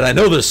looking at it, I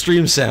know there's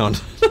stream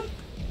sound.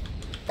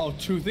 Oh,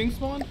 2 things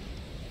spawned?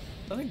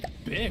 That thing's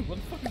big. What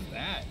the fuck is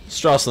that?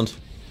 Stralsund.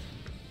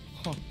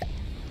 Huh.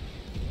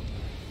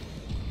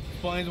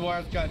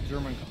 Planeswire's got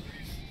German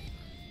colors.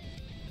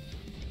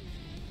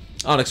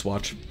 Onyx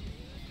Watch.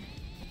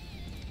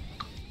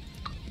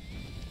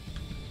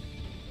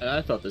 And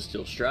I thought the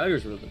Steel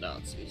Striders were the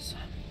Nazis.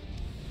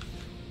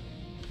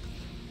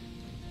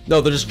 No,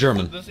 they're just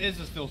German. This is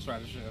a Steel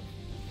Strider ship.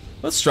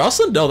 What's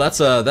Stralsund? No,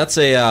 that's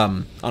a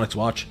Onyx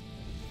Watch.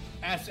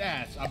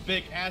 SS, a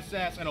big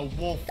SS and a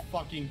wolf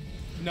fucking...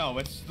 No,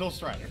 it's Steel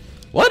Strider.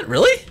 What?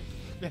 Really?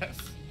 Yes.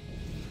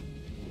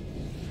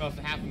 Cost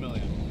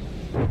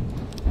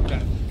 $500,000.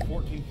 Got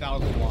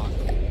 14,000 blocks.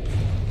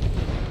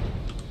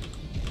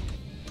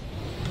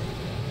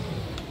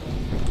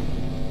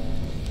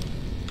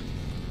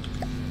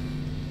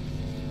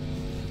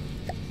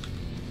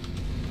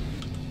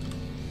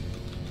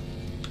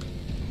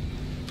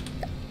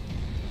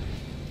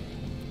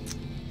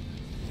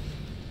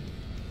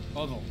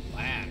 Oh, the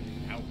lag.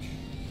 Ouch.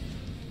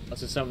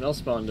 That's just something else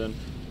spawned in.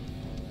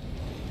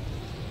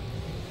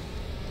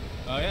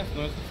 Oh, yeah,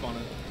 no, it's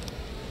spawning.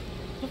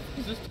 What the fuck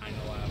is this tiny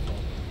little asshole?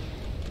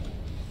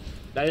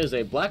 That is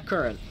a black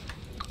current.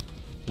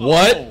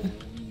 What? Oh,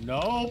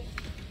 nope.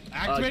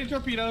 Activating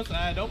torpedoes.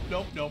 Nope.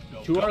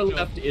 To our nope.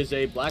 left is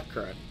a black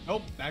current.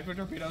 Nope.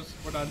 Activating torpedoes.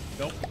 We're done.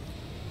 Nope.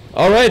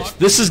 Alright,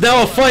 this is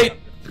now a fight.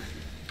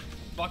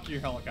 Fuck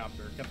your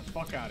helicopter. Get the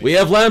fuck out of We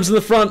here. have lambs in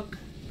the front.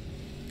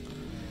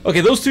 Okay,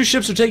 those 2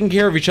 ships are taking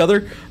care of each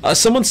other.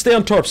 Someone stay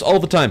on torps all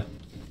the time.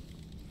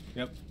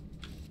 Yep.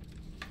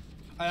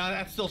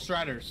 That's still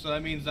Striders, so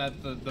that means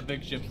that the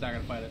big ship's not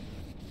gonna fight it.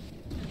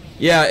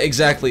 Yeah,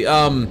 exactly. You're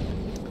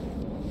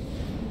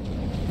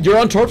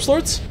on torps,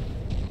 Lords?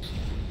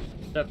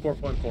 At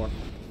 4.4.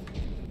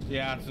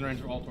 Yeah, it's in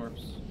range of all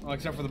torps. Oh,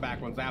 except for the back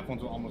ones. The aft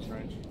ones are almost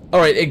range.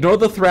 Alright, ignore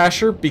the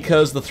Thrasher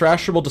because the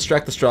Thrasher will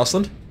distract the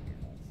Stralsund.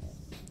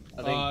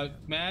 I think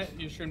Matt,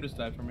 your stream just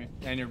died for me,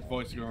 and your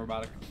voice is going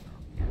robotic.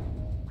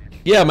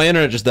 Yeah, my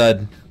internet just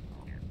died.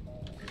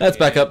 That's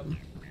back up.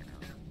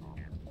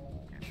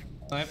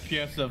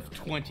 FPS of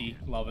 20,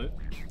 love it.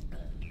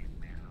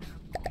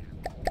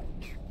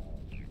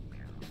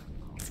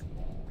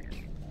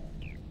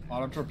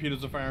 Auto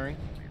torpedoes are firing.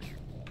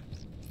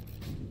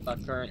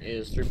 Current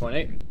is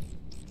 3.8.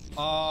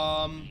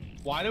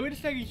 Why do we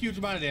just take a huge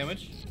amount of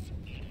damage?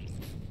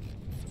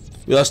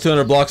 We lost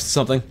 200 blocks to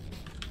something.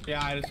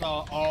 Yeah, I just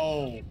saw.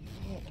 Oh.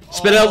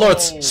 Spit it out,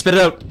 Lords. Spit it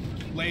out.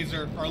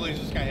 Laser. Our laser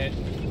just got hit.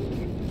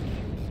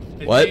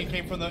 What? It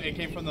came from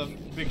the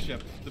big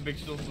ship. The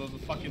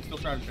fucking steel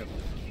shrouded ship.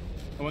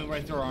 It went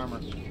right through our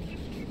armor.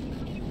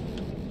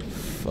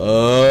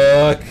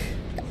 Fuck.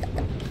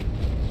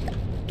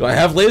 Do I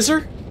have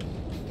laser?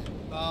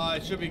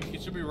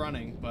 It should be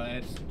running, but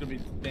it's gonna be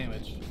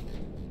damaged.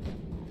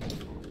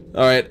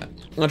 All right,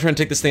 I'm gonna try and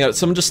take this thing out.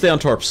 Someone just stay on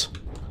torps.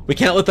 We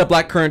can't let that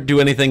black current do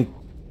anything.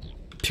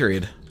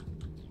 Period.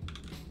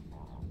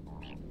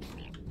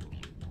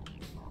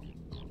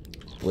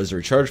 Laser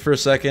recharge for a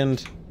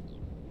second.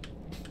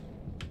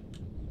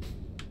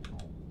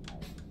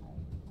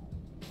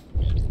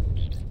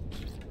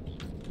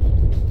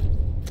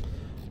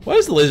 Why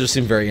does the laser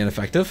seem very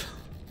ineffective?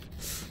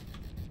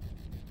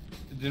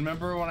 Do you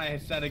remember when I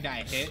said a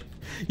guy hit?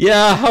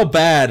 Yeah, how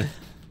bad?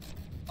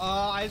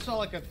 I saw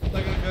like a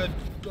good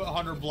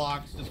 100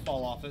 blocks just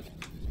fall off it.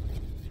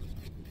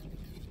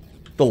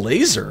 The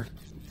laser?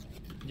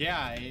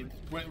 Yeah, it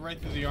went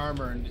right through the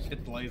armor and just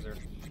hit the laser.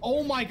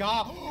 Oh my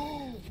god!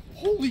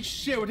 Holy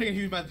shit, we're taking a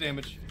huge amount of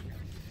damage.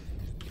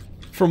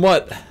 From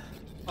what?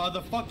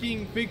 The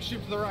fucking big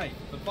ship to the right.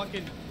 The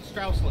fucking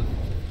Straussland.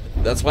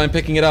 That's why I'm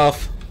picking it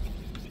off.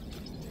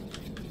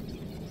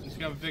 It's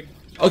gonna have a big...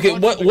 Okay,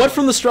 what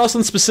from the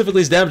Straussland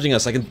specifically is damaging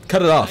us? I can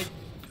cut it off.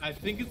 I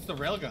think it's the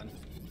railgun.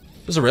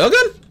 There's a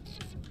railgun?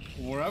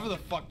 Whatever the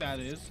fuck that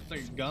is. It's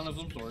like a gun of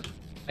some sort.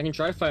 I can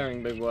try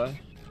firing Big Boy.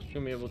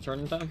 Gonna be able to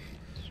turn in time.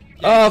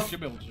 Yeah, you should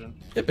be able to turn.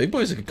 Yeah, Big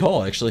Boy's a good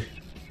call, actually.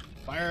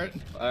 Fire it.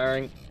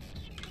 Firing.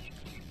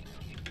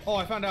 Oh,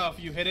 I found out if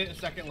you hit it a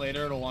second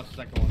later, it'll launch the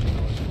second one.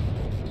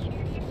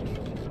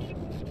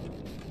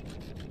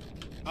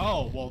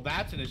 Oh, well,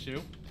 that's an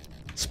issue.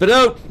 Spit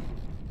out!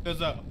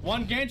 There's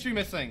one gantry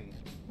missing.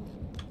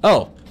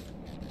 Oh.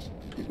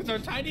 It's our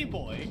tiny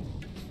boy.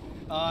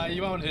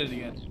 You won't hit it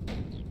again.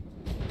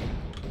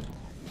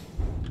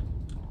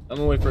 I'm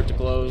gonna wait for it to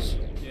close.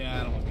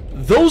 Yeah, I don't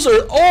want Those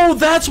are... Oh,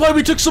 that's why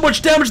we took so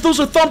much damage! Those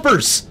are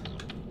thumpers!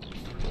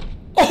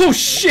 Oh,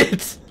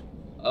 shit!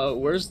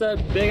 Where's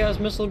that big-ass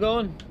missile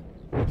going?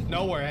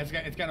 nowhere. It's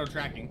got no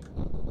tracking.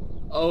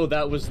 Oh,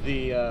 that was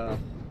the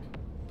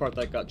part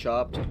that got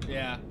chopped.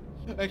 Yeah.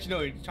 Actually, no,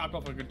 he chopped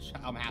off a good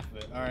half of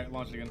it. All right,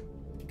 launch it again.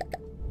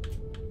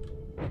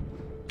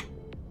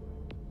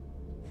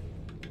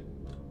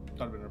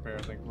 Thought it'd been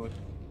repaired, thankfully.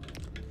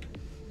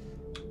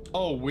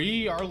 Oh,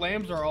 our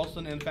lambs are also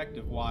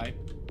ineffective. Why?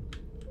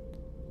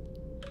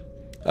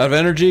 Out of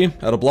energy,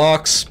 out of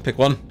blocks, pick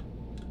one.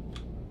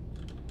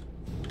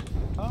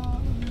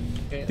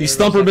 Okay, These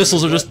thumper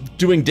missiles are just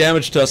doing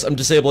damage to us. I'm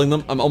disabling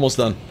them. I'm almost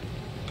done.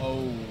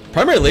 Oh.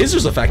 Primary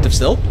laser's effective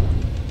still.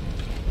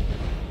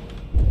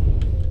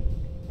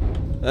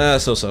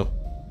 So-so.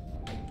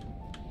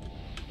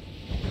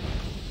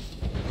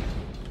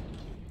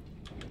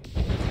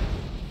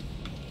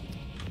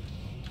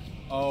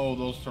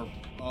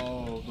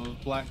 Oh, those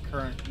black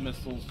current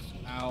missiles.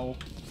 Ow.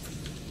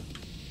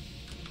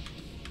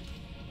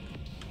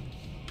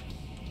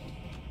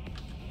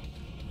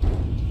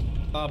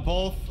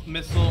 Both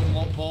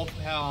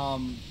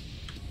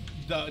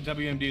the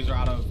WMDs are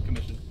out of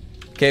commission.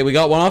 Okay, we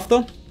got one off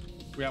though?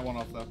 We got one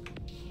off though.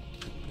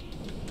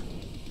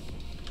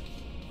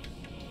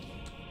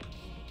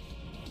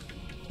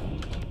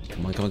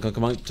 Come on, come on, come on,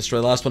 come on. Destroy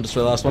the last one,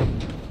 destroy the last one.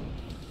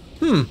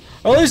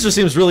 Our laser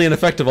seems really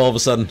ineffective all of a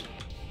sudden.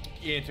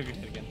 Yeah, it took a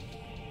hit again.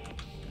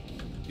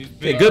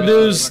 Okay, good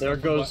news. There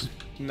goes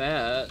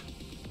Matt.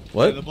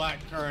 What? Yeah, the black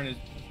current is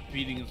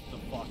beating us the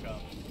fuck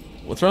up.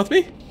 What's wrong with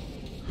me?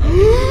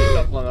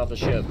 Got flung off the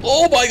ship.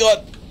 Oh my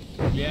god!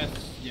 Yes,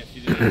 yes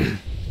you did.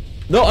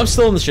 No, I'm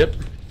still in the ship.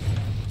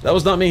 That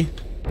was not me.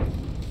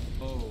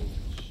 Oh,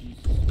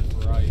 Jesus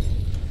Christ.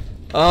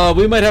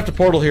 We might have to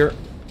portal here.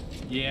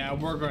 Yeah,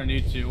 we're gonna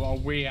need to.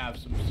 Oh, we have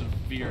some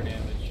severe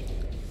damage.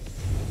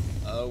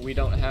 We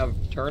don't have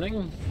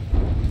turning.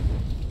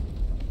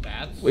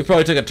 That's... We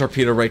probably took a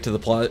torpedo right to the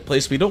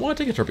place. We don't want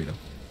to take a torpedo.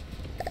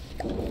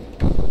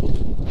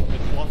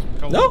 It's lost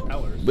some No,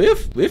 propellers.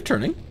 we have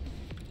turning.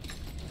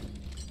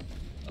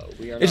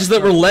 We are It's just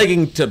that we're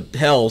legging to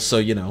hell, so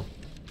you know.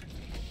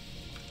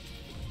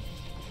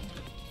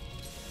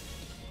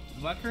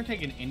 Is black current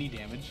taking any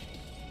damage?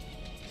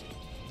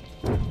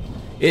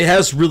 It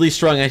has really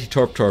strong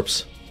anti-torp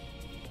torps.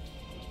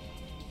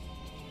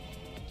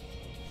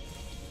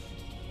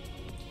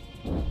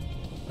 I'm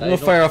gonna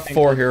fire off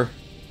 4 here.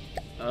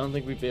 I don't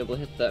think we'd be able to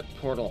hit that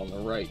portal on the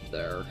right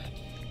there.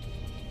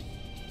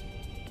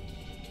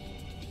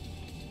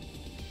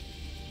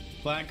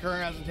 Black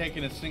current hasn't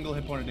taken a single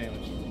hit point of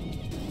damage.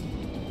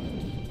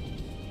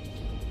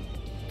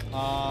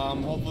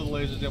 Hopefully the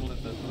laser's able to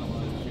hit this.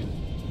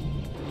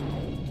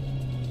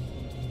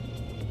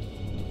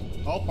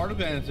 Oh,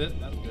 particle cannon hits it.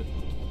 That's good.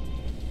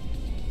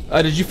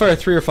 Did you fire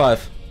 3 or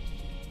 5?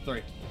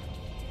 3.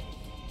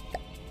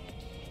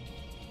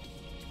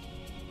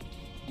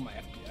 Oh, my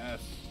FPS.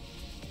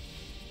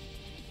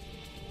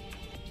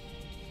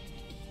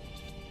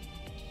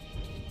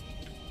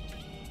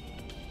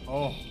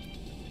 Oh.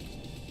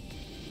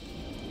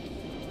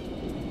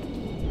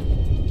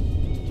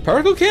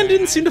 Particle cannon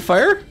didn't seem to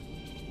fire?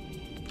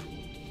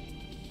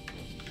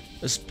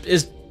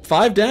 Is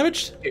 5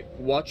 damaged? Okay,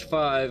 watch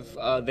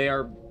 5. They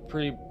are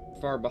pretty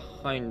far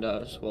behind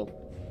us. Well,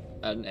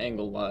 at an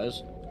angle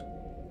wise.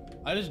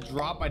 I just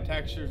dropped my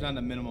textures down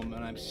to minimum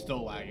and I'm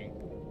still lagging.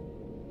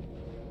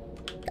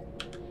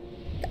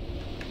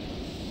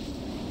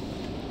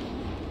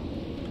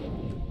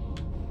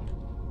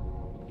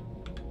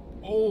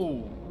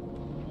 Oh,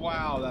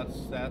 wow,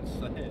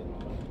 that's a hit.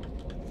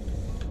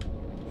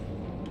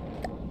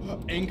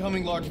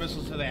 Incoming large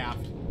missiles to the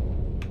aft.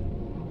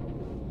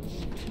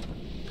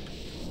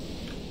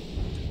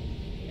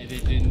 And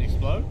it didn't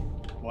explode?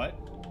 What?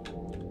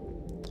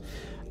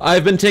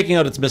 I've been taking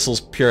out its missiles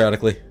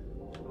periodically.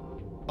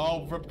 Oh,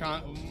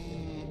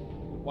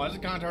 why is the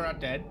contour not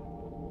dead?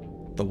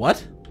 The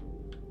what?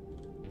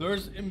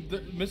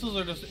 The missiles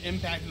are just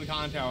impacting the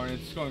con tower and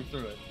it's going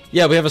through it.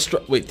 Yeah, we have a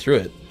wait, through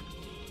it.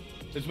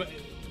 It's,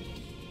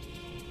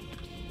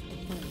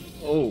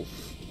 Oh,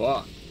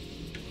 fuck.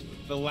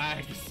 the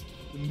lag is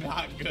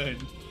not good.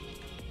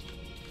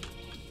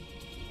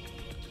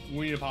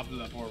 We need to pop through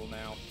that portal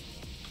now.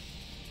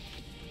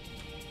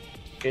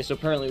 Okay, so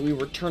apparently we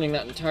were turning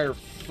that entire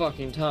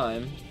fucking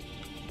time.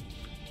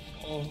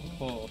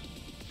 Oh.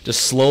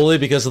 Just slowly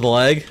because of the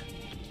lag?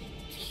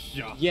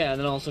 Yeah. Yeah, and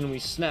then all of a sudden we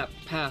snapped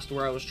past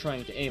where I was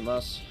trying to aim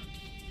us.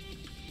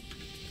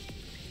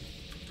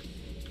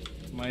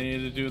 Might need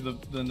to do the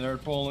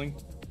nerd polling.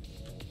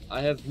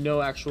 I have no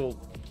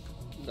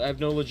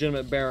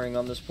legitimate bearing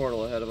on this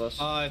portal ahead of us.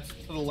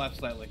 It's to the left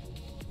slightly.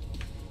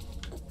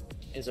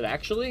 Is it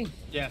actually?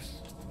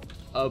 Yes.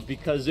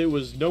 Because it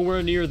was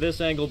nowhere near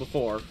this angle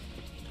before.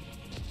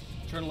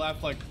 Turn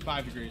left like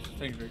 5 degrees,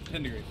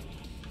 10 degrees.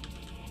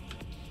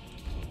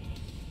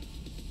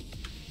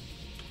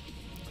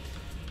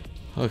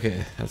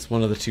 Okay, that's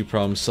one of the 2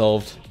 problems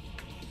solved.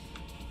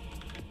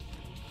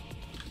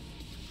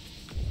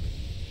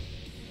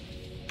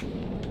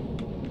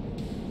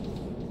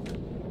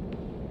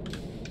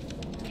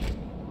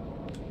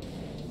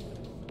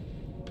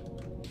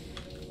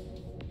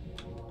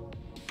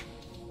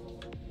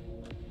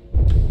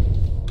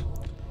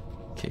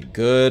 Okay,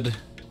 good.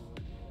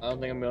 I don't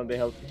think I'm gonna be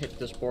able to hit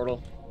this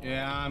portal.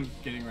 Yeah, I'm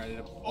getting ready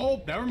to.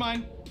 Oh, never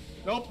mind.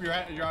 Nope, you're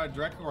on a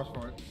direct course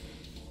for it.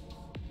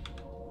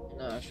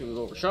 No, actually, we've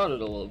overshot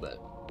it a little bit.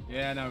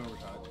 Yeah, now we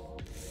overshot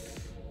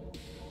it.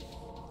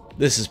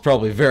 This is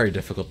probably very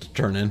difficult to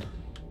turn in.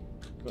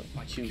 But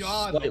My she was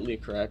God. slightly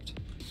correct.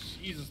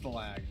 Jesus, the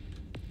lag.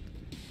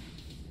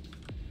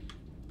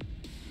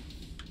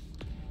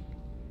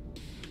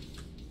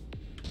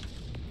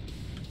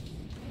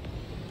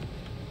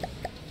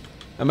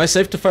 Am I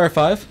safe to fire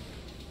 5?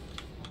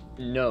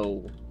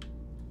 No.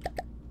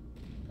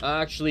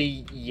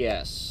 Actually,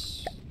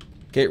 yes.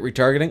 Okay,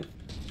 retargeting.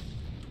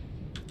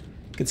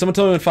 Can someone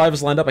tell me when 5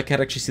 is lined up? I can't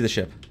actually see the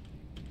ship.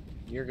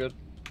 You're good.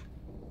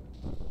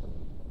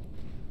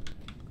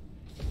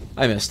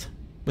 I missed.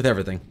 With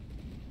everything.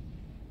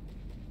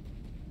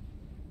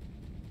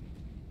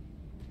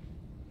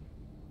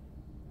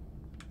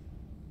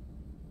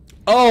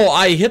 Oh,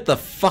 I hit the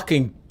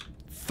fucking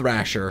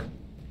Thrasher.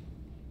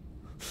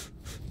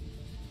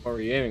 What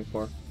were you aiming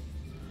for?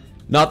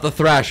 Not the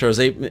Thrasher, I was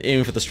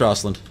aiming for the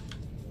Strassland.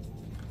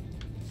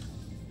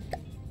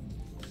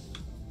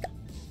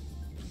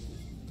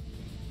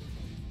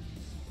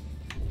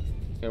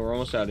 Okay, we're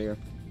almost out of here.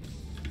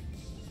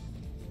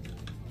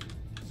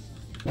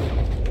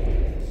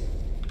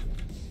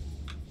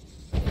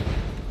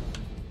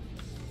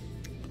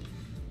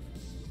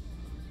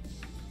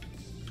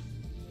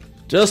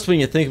 Just when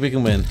you think we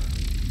can win.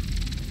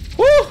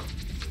 Woo!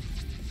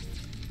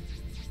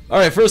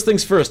 Alright, first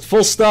things first.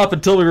 Full stop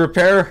until we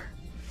repair.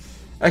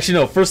 Actually,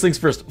 no. First things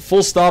first.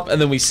 Full stop,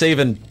 and then we save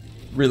and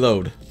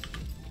reload.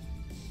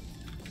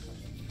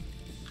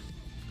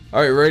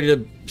 Alright, ready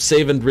to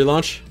save and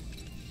relaunch?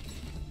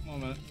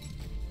 Moment.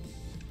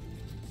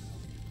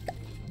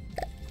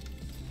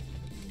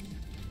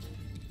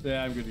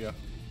 Yeah, I'm good to go.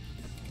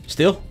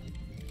 Steel?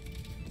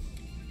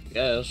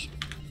 Yes.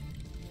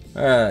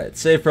 Alright,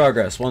 save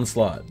progress. 1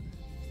 slot.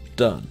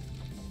 Done.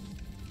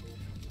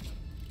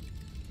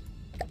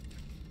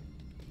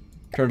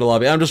 Turn to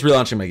lobby. I'm just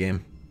relaunching my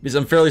game. Because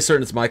I'm fairly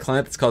certain it's my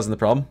client that's causing the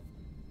problem.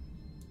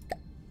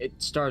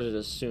 It started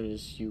as soon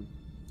as you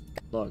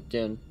logged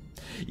in.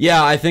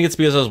 Yeah, I think it's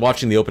because I was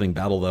watching the opening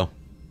battle, though.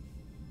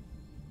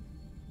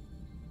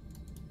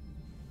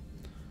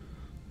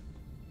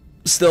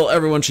 Still,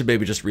 everyone should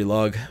maybe just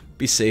relog.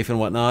 Be safe and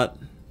whatnot.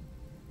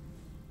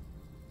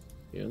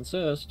 You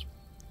insist.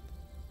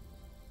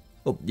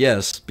 Well,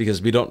 yes,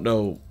 because we don't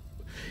know...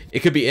 It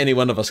could be any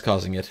one of us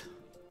causing it.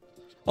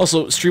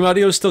 Also, stream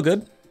audio is still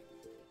good?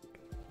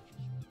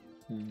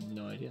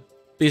 No idea.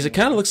 Because it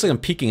kind of looks like I'm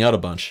peeking out a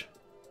bunch.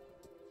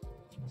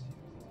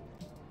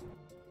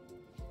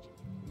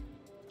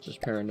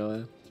 Just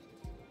paranoia.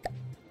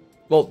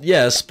 Well,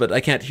 yes, but I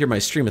can't hear my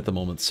stream at the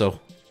moment, so...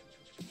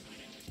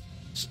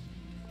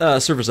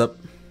 server's up.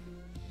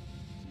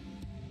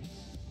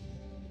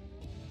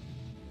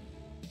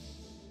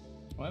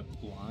 What?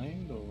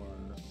 Blind or...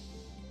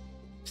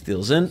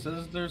 Steals in. It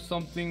says there's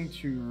something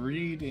to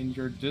read in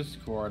your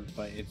Discord,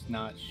 but it's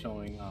not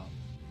showing up.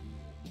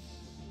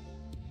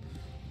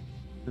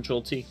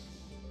 Control T.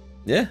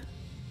 Yeah.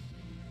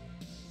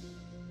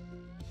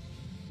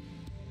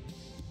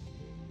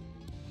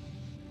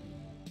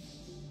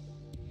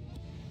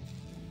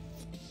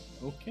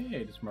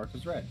 Okay, this mark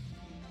is red.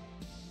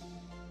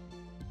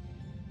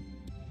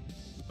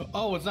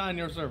 Oh, it's not on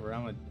your server.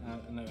 I'm a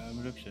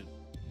dipshit.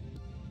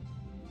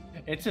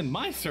 It's in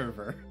my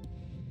server.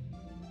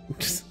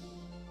 Because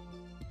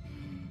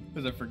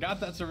I forgot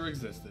that server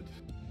existed.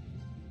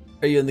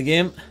 Are you in the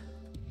game?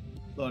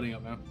 Loading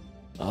up now.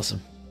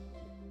 Awesome.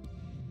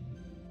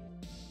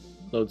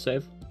 Load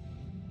save.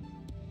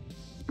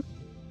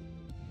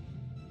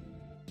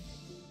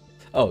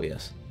 Oh,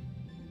 yes.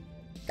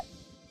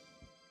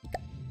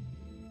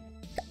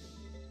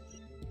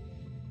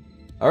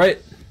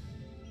 Alright.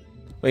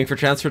 Waiting for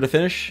transfer to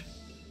finish.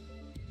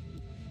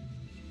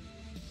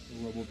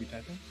 The world will be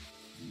typing.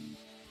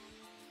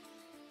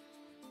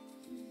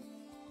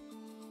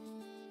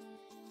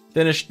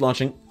 Finished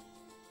launching.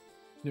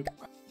 Nope.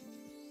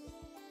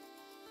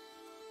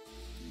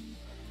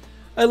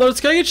 Hey, Lords,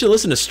 can I get you to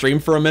listen to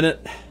stream for a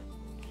minute?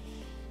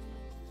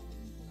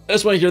 I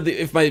just want to hear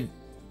if my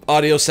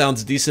audio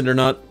sounds decent or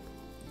not.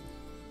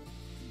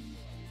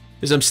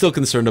 Because I'm still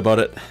concerned about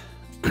it.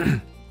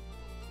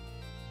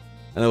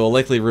 And I will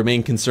likely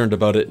remain concerned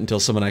about it until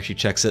someone actually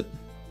checks it.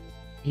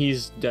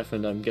 He's deaf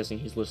and I'm guessing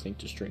he's listening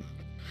to stream.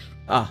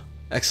 Ah,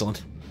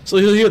 excellent. So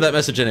he'll hear that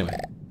message anyway.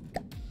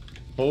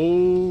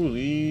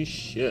 Holy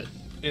shit.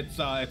 It's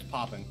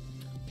popping.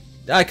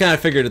 I kind of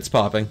figured it's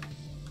popping.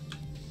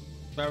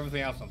 But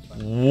everything else on fine.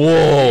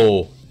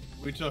 Whoa!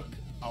 We took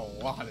a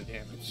lot of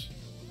damage.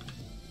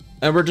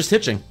 And we're just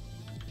hitching.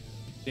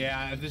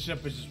 Yeah, this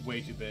ship is just way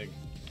too big.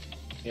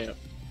 Yeah.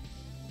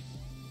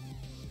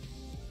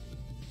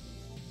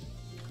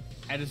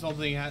 I just don't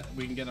think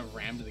we can get a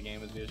RAM to the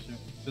game is the issue.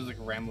 There's like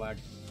a RAM lag.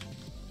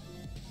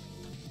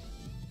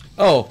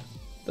 Oh,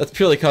 that's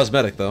purely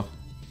cosmetic though.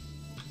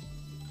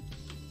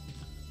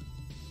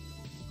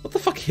 What the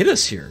fuck hit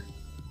us here?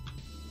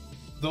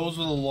 Those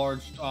were the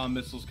large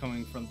missiles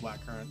coming from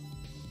Black Current.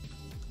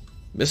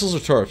 Missiles or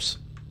torps?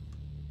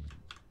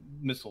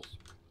 Missiles.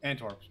 And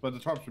torps. But the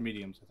torps are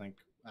mediums, I think.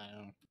 I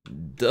don't know.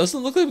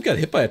 Doesn't look like we got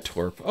hit by a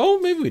torp. Oh,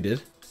 maybe we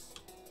did.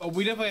 Oh,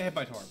 we definitely got hit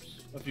by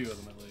torps. A few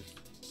of them at least.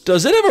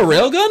 Does it have a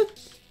railgun?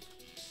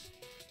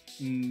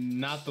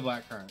 Not the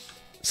Black Current.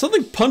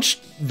 Something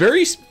punched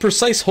very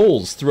precise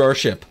holes through our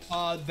ship.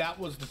 That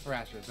was the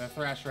Thrasher. The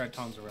Thrasher had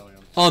tons of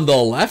railguns. On the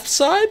left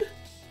side?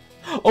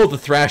 Oh, the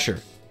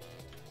Thrasher.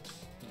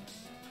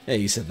 Yeah,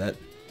 you said that.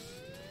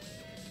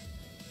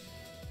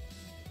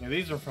 Yeah,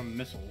 these are from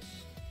missiles.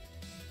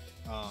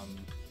 Ah,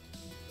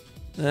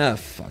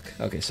 fuck.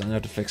 Okay, so I'm gonna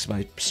have to fix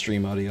my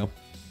stream audio.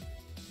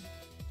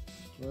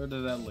 Where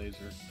did that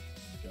laser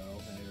go?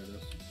 Hey, here it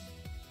is.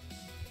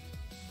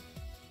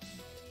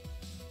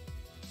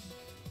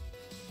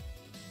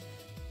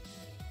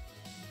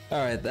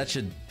 Alright, that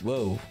should...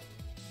 Whoa.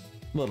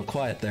 A little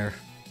quiet there.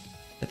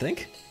 I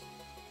think?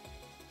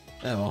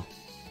 Oh well.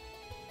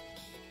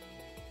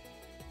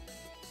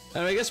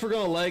 I guess we're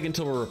gonna lag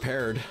until we're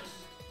repaired.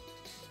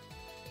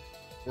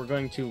 We're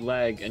going to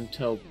lag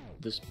until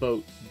this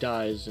boat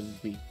dies and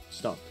we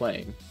stop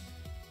playing.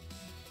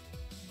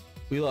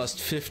 We lost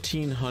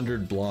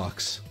 1,500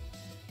 blocks.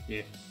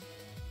 Yeah.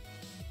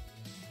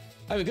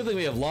 I mean, good thing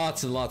we have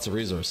lots and lots of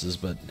resources,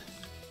 but...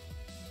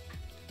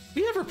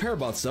 We have repair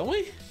bots, don't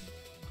we?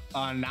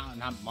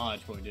 Not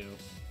much, but we do.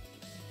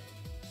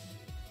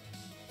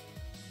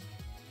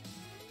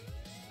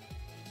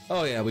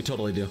 Oh yeah, we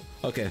totally do.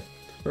 Okay.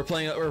 We're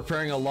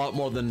repairing a lot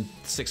more than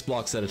 6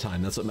 blocks at a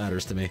time. That's what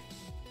matters to me.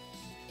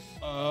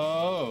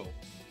 Oh.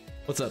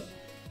 What's up?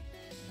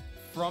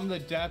 From the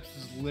Depths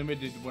is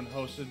limited when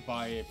hosted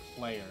by a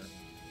player.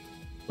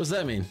 What does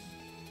that mean?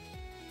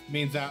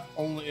 Means that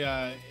only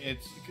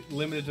it's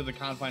limited to the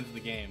confines of the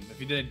game. If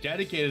you did a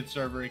dedicated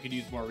server, it could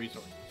use more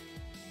resources.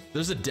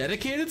 There's a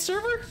dedicated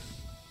server?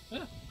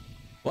 Yeah.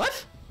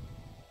 What?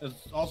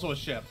 It's also a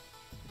ship.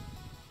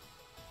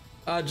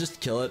 Just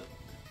kill it.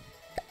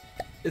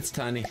 It's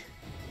tiny.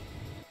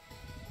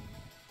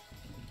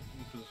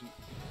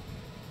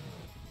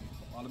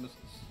 A lot of missiles.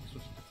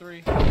 Switch to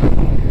 3.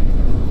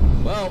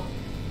 Well,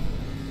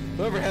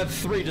 whoever had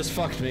 3 just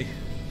fucked me.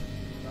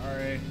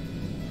 Sorry.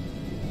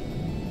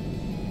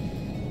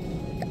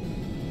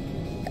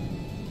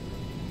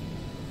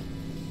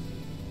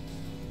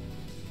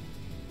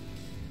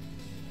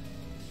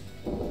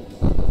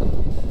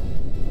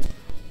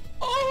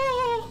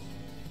 Oh!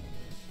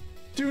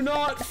 Do Do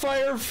not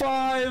fire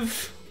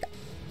 5!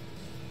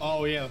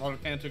 Oh yeah, the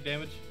particle cannon took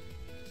damage.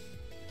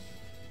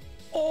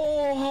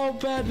 Oh, how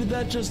bad did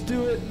that just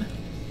do it?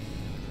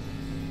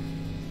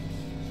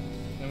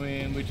 I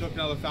mean, we took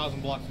another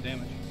 1,000 blocks of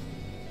damage.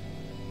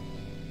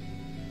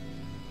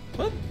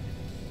 What?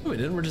 No, we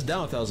didn't. We're just down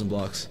 1,000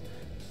 blocks.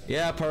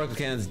 Yeah, particle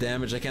cannon's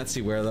damaged. I can't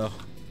see where, though.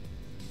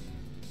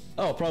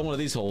 Oh, probably one of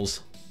these holes.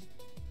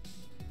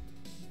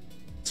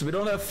 So we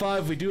don't have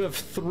 5, we do have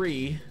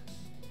 3.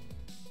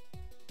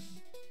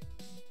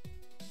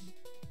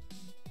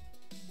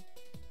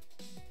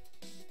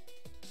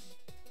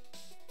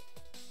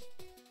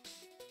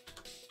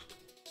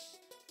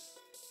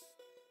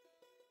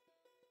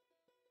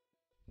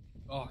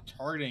 Oh,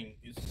 targeting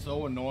is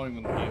so annoying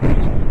when the game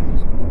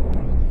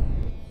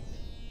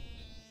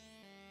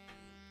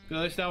is. At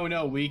least now we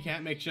know we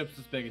can't make ships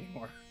this big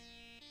anymore.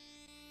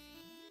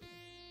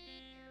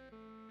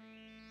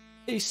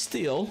 Hey,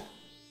 Steel.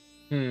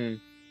 Hmm.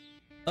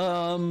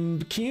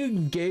 Can you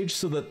engage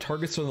so that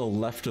targets are on the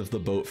left of the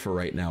boat for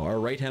right now? Our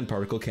right-hand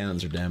particle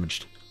cannons are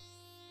damaged.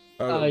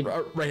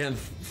 Our right-hand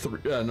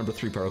number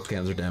 3 particle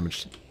cannons are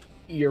damaged.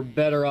 You're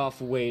better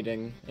off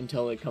waiting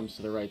until it comes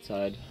to the right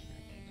side.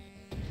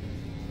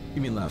 You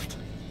mean left?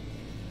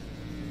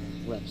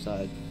 Left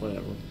side,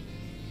 whatever.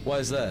 Why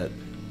is that?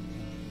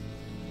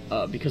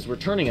 Because we're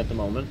turning at the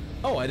moment.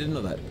 Oh, I didn't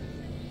know that.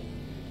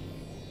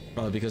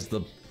 Probably because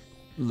the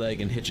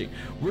leg and hitching.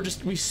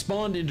 We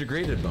spawned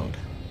integrated mode.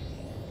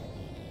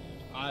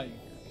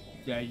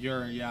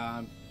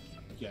 Yeah.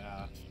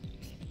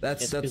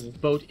 That's Because the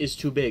boat is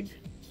too big.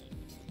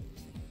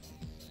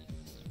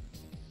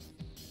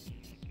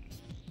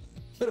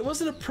 But it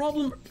wasn't a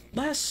problem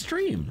last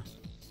stream.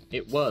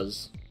 It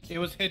was. It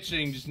was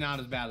hitching, just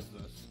not as bad as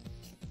this.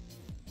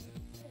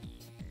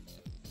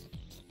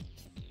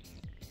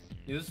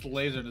 Yeah, this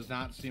laser does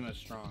not seem as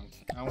strong.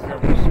 I don't care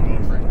what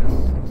smoke right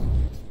now.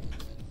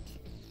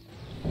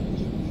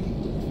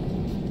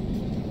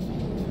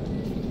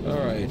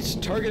 Alright,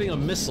 targeting a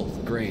missile.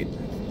 Great.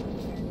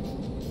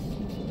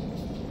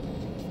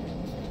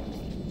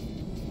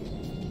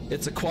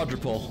 It's a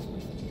quadrupole.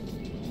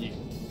 Yeah.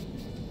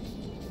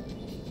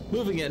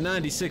 Moving at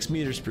 96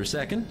 meters per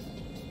second.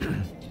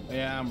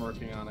 Yeah, I'm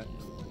working on it.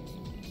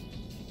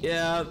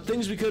 Yeah,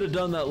 things we could have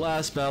done that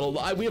last battle.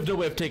 We have no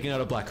way of taking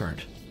out a black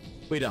current.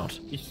 We don't.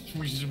 We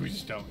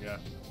just don't, yeah.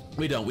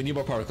 We don't. We need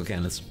more particle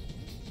cannons.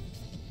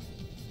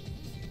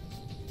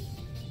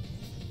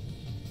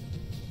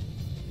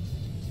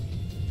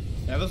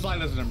 Yeah, this line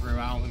doesn't improve.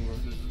 I don't think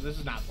this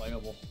is not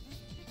playable.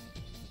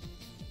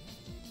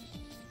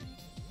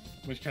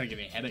 I'm just kind of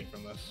getting a headache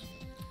from this.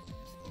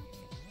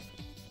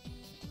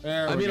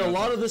 I mean, a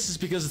lot of this is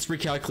because it's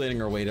recalculating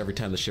our weight every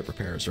time the ship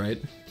repairs,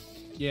 right?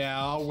 Yeah,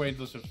 I'll wait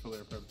until the ship's fully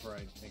repaired before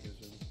I make a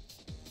decision.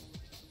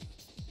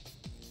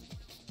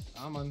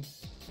 Come on.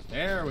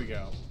 There we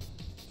go.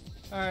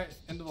 Alright,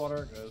 into the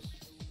water it goes.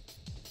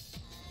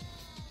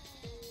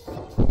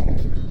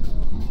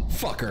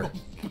 Fucker.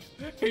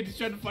 He just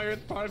tried to fire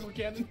the particle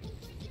cannon.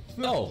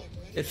 Oh,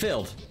 it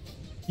failed.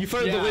 You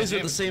fired the Yeah, laser at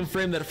damn the it. same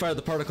frame that it fired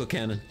the particle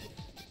cannon.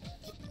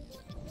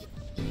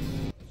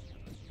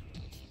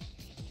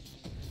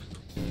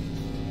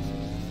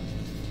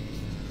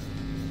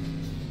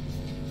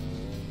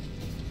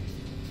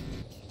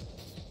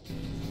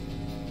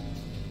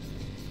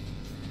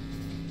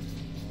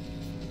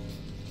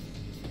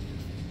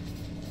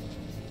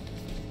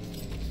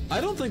 I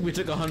don't think we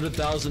took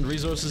 100,000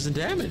 resources and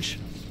damage.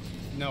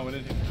 No, it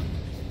didn't.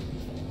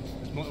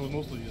 It was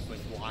mostly just like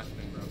blocking,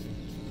 bro.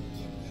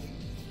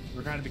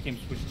 We kind of became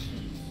Swiss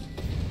cheese.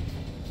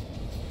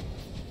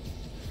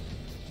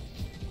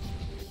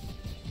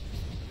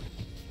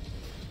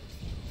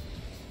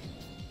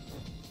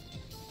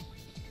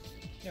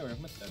 Yeah, we're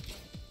with that.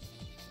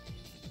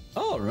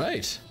 All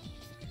right.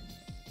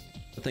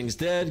 The thing's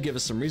dead. Give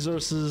us some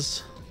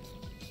resources.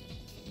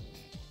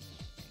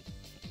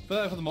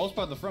 But for the most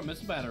part, the front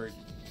missile battery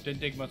didn't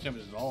take much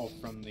damage at all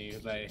from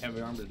as I heavy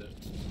armored it.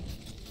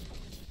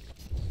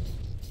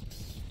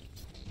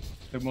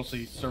 They're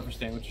mostly surface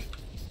damage.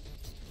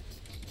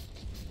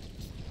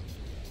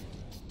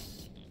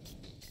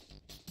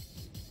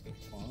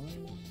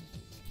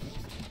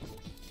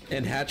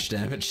 And hatch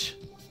damage.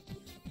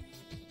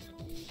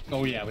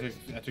 Oh yeah,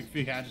 I took a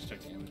few hatches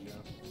took damage,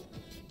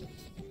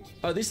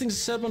 yeah. These things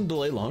set up on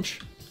delay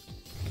launch.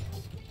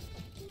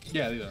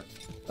 Yeah, these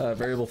are.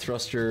 Variable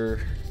thruster.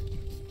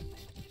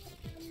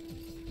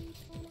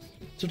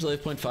 So delay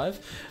 0.5.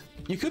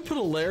 You could put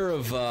a layer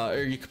of,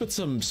 or you could put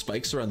some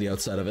spikes around the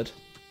outside of it,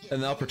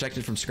 and that'll protect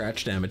it from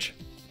scratch damage,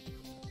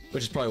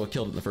 which is probably what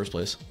killed it in the first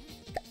place.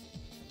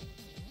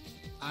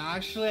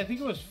 Actually, I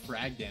think it was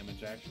frag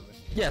damage, actually.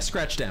 Yeah,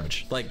 scratch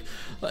damage,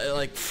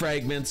 like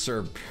fragments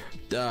or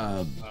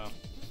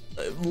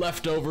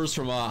leftovers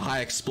from a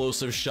high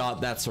explosive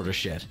shot, that sort of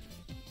shit.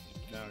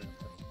 No.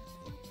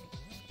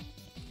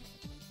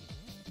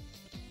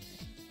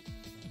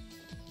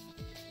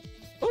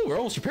 Oh, we're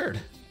almost repaired.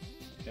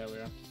 Yeah, we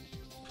are.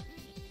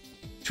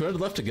 200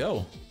 left to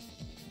go.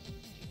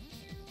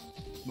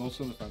 Most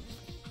of the front.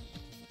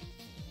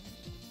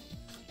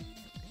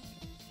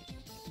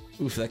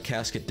 Oof, that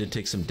casket did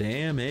take some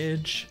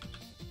damage.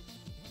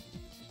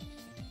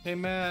 Hey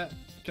Matt,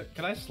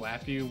 can I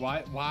slap you?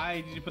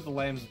 Why did you put the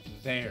lambs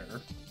there?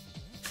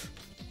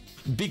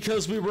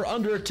 Because we were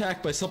under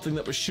attack by something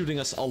that was shooting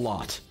us a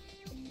lot.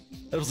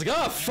 I was like,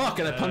 oh fuck,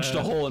 and I punched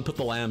a hole and put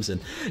the lambs in.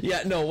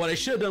 Yeah, no, what I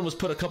should have done was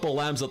put a couple of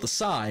lambs at the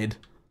side,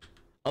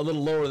 a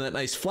little lower than that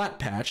nice flat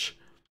patch.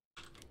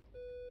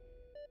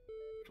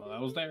 Well, that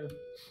was there.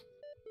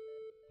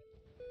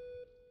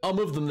 I'll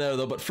move them there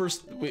though, but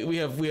first we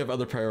have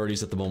other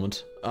priorities at the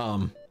moment.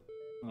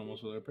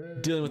 Almost there.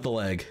 Dealing with the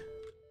lag.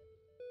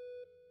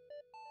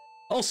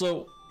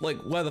 Also, like,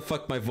 why the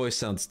fuck my voice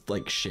sounds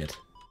like shit?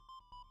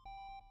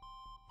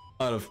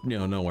 Out of, you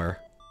know, nowhere.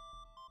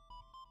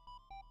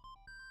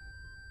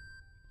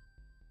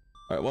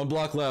 Alright, 1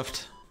 block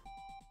left.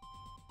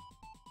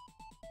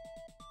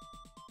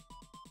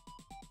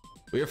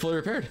 We are fully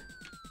repaired.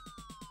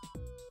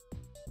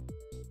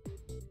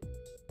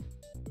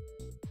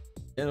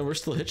 Yeah, no, we're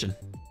still hitching.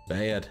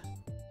 Bad.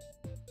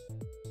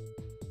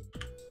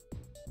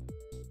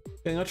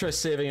 Okay, I'll try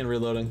saving and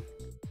reloading.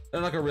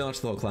 I'm not gonna relaunch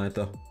the whole client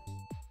though.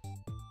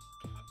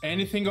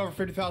 Anything over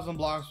 50,000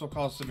 blocks will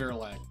cause severe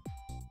lag.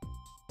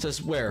 It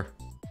says where?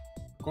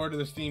 According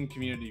to the Steam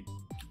community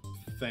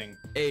thing.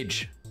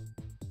 Age.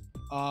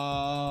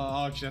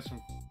 Actually,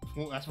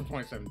 that's from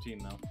 2017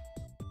 though.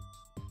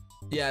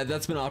 Yeah,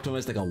 that's been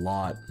optimized like a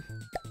lot.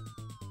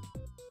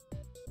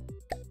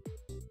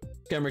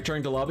 Okay, I'm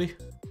returning to lobby.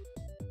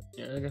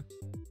 Yeah, okay.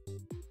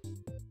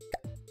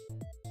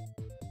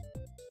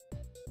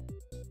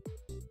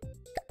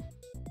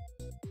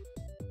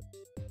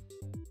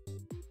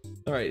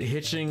 Alright,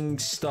 hitching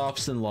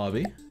stops in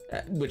lobby,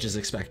 which is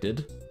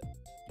expected.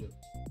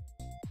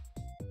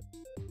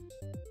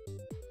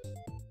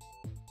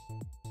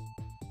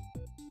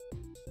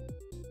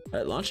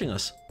 Alright, launching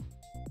us.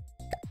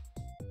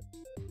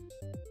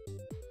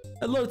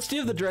 Hello, do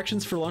you have the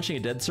directions for launching a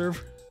dead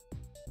serve?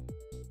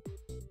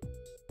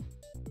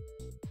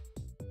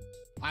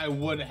 I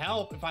would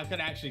help if I could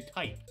actually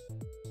type.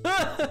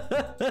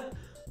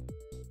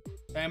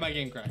 And my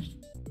game crashed.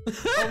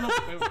 Oh,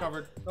 nope, it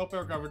recovered. Nope, it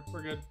recovered.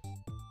 We're good.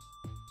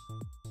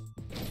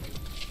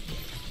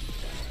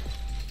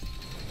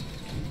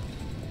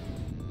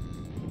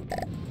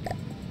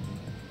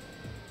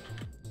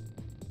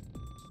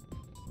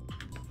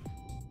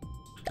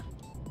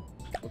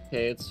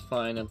 Okay, it's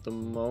fine at the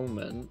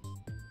moment.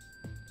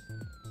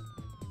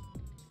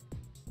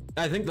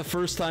 I think the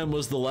first time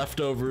was the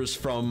leftovers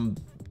from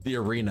the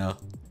arena.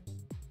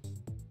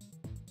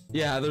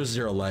 Yeah, there's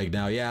 0 lag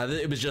now. Yeah,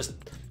 it was just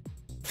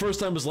first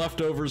time was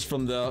leftovers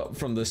from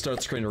the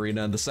start screen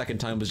arena, and the second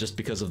time was just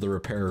because of the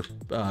repair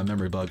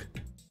memory bug.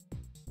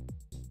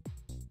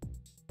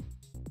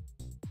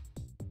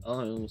 Oh,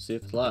 we'll see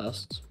if it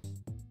lasts.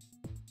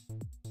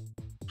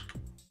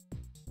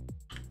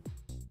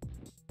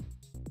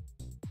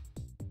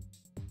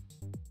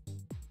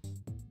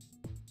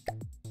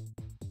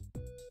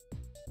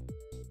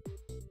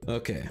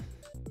 Okay.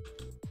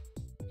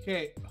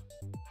 Okay,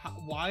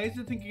 why is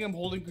it thinking I'm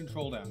holding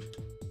control down?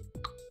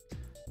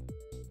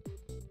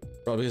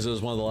 Probably because it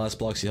was one of the last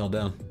blocks you held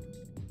down.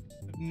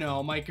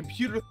 No, my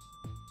computer.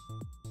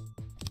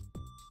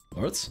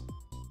 Lawrence?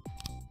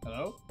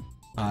 Hello?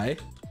 Hi.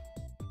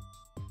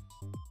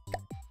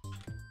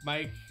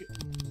 Mike.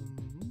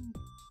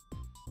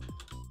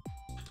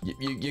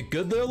 You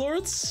good there,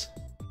 Lawrence?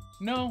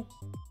 No.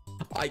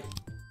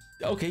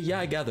 Okay, yeah,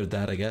 I gathered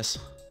that, I guess.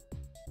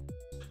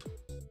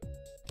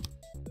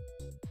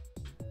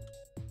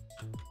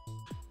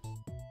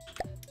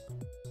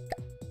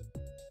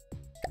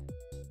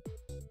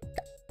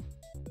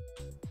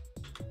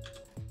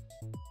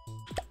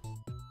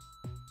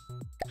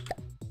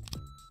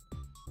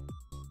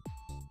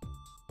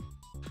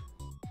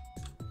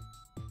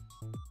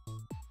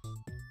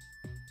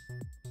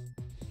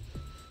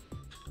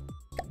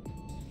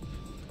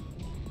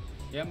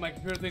 Yeah, my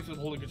computer thinks I'm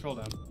holding control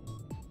down.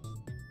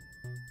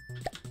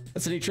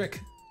 That's a neat trick.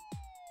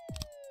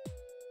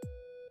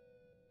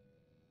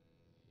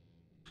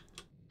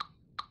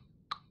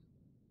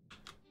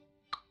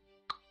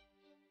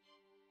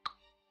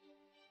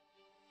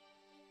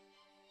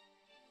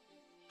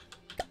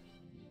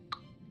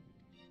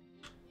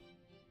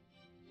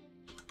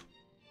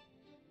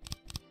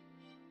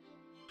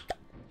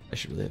 I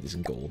should really have these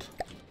in gold.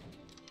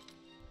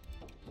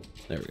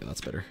 There we go,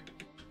 that's better.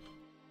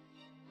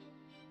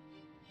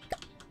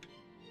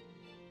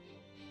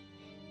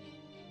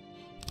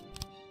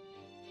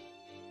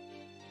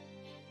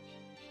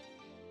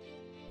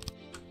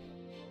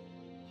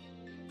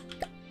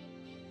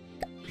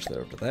 Push that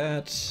over to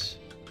that.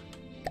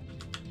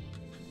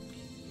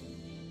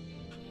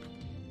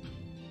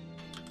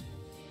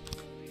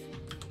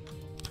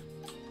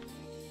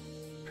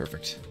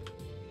 Perfect,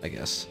 I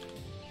guess.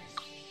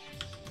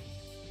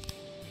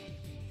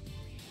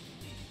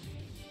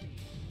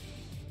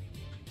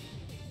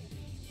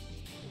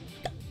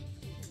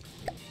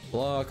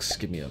 Blocks,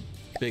 give me a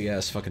big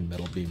ass fucking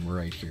metal beam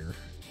right here.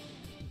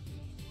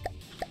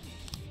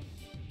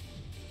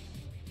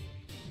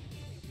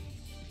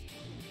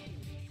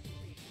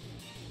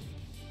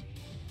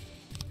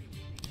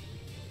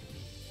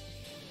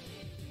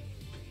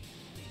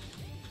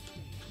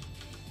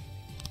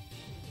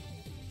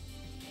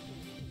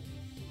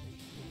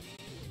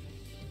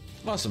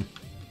 Awesome.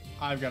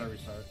 I've got to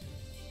restart.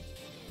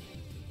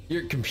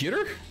 Your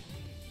computer?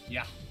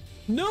 Yeah.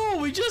 No,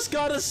 we just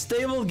got a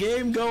stable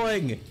game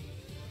going.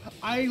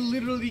 I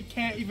literally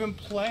can't even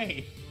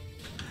play.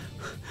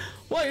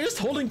 Well, you're just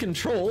holding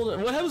control.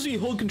 What happens when you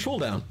hold control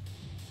down?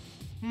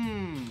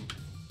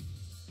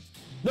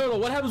 No,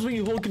 what happens when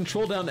you hold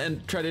control down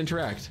and try to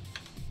interact?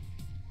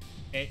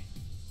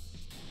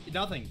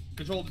 Nothing.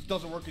 Control just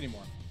doesn't work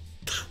anymore.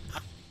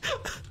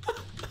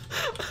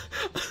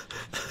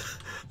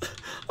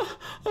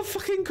 Of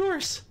fucking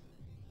course.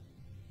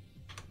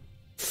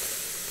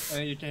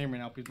 You can't hear me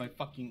now because my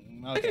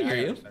fucking... I can hear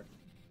you.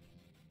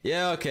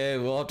 Yeah, okay,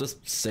 we'll have to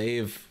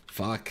save.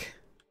 Fuck.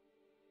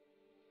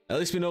 At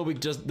least we know we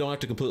just don't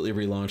have to completely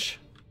relaunch.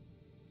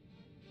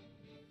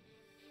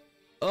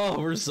 Oh,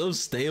 we're so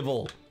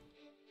stable.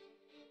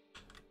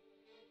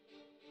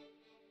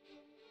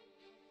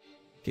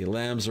 Okay,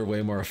 lambs are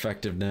way more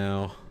effective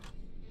now.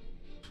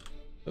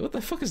 What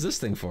the fuck is this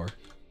thing for?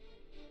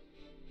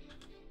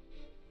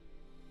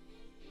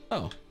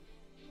 Oh.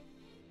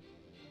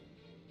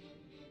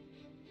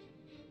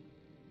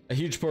 A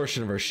huge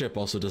portion of our ship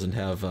also doesn't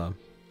have, it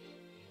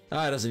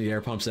doesn't need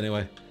air pumps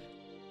anyway.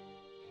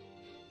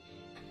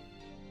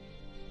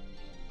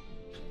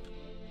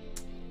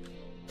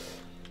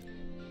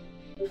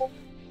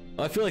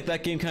 I feel like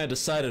that game kind of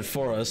decided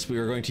for us. We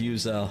were going to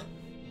use, oh,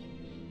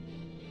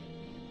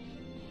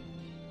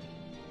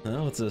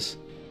 what's this?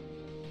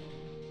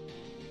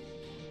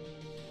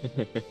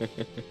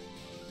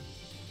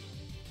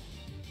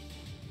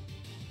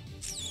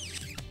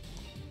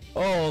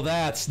 Oh,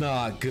 that's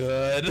not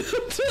good.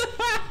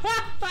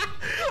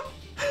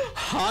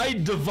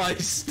 Hide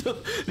device,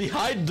 the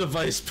hide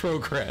device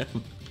program.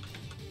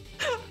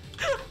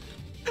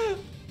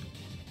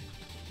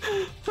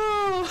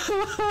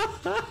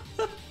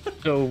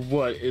 So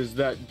what, is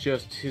that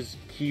just his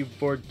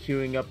keyboard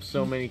queuing up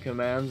so many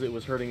commands it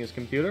was hurting his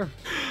computer?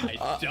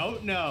 I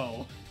don't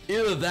know.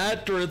 Either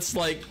that or it's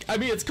like, I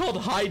mean, it's called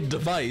hide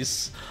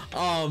device.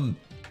 I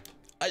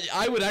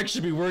would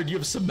actually be worried you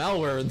have some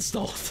malware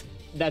installed.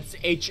 That's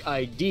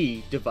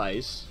HID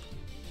device.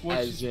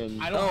 As in,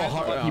 I don't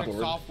have the keyboard.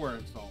 software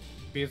installed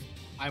because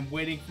I'm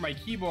waiting for my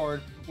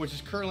keyboard, which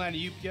is currently on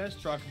a UPS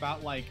truck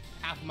about like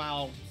half a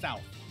mile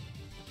south.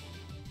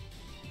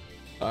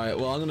 Alright,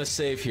 well, I'm gonna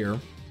save here.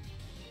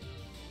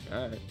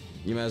 Alright.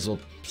 You might as well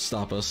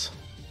stop us,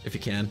 if you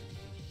can.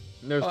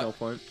 There's no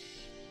point.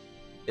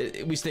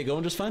 We stay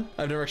going just fine?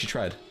 I've never actually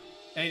tried.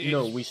 And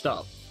No, we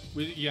stop.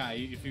 yeah,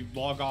 if you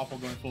log off while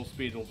going full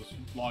speed, it'll just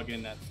log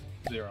in at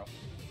 0.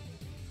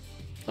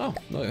 Oh,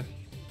 okay.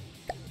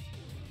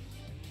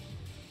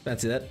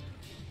 Fancy that.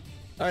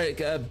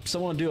 Alright,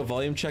 someone do a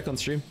volume check on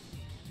stream?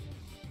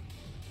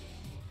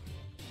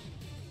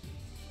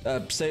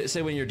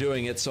 Say when you're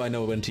doing it so I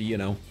know when to, you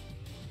know.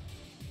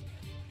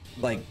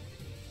 Like,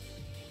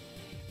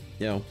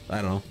 you know,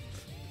 I don't know.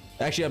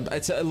 Actually,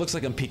 it looks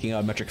like I'm peaking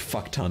out a metric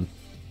fuck ton.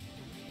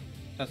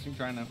 Testing,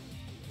 trying now.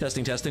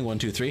 Testing, 1,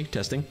 2, 3,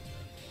 testing.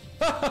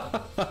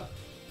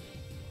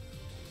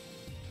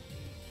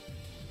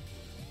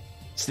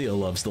 Steel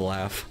loves the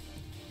laugh.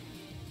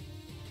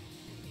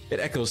 It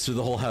echoes through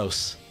the whole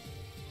house.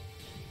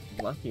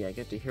 Lucky I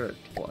get to hear it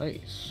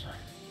twice.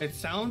 It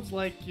sounds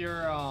like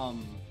you're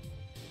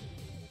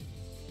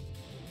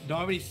don't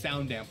have any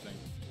sound dampening.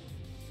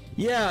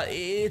 Yeah,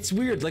 it's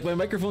weird. Like my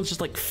microphone's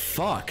just like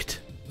fucked.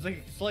 There's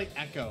like a slight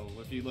echo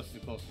if you listen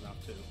close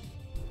enough too.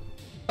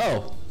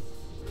 Oh.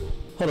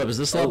 Hold up, is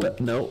this a little bit?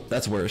 No,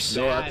 that's worse.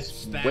 No,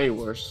 that's way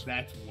worse.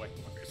 That's way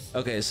worse.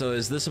 Okay, so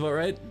is this about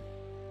right?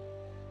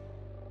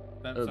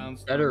 That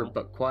sounds better, normal.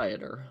 but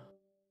quieter.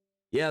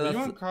 Yeah, Are that's.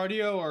 you on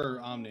cardio or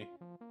Omni?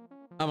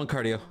 I'm on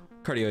cardio.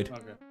 Cardioid.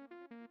 Okay.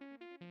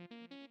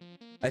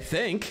 I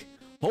think.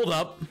 Hold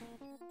up.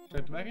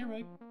 Check the back here,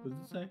 right? What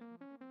does it say?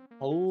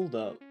 Hold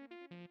up.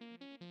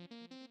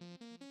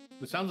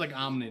 It sounds like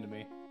Omni to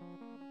me.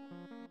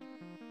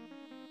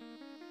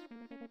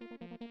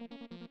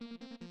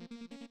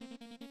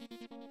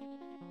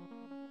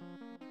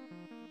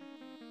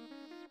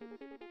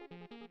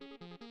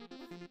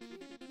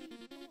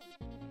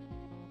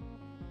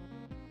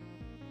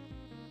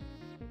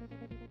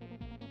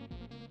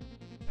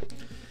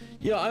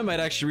 Yeah, I might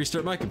actually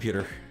restart my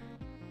computer.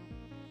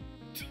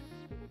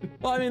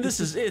 Well, I mean,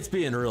 it's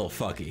being real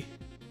fucky.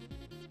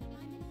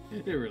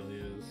 It really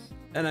is.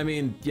 And I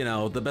mean, you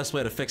know, the best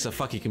way to fix a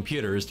fucky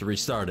computer is to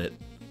restart it.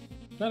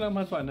 No,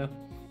 mine's fine now.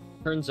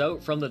 Turns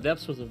out from the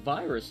depths was a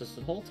virus this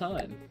whole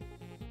time.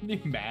 Can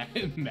you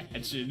imagine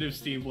if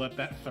Steve let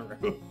that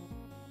through?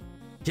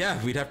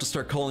 Yeah, we'd have to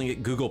start calling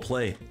it Google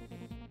Play.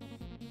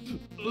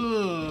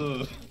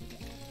 Ugh.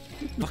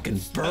 Fucking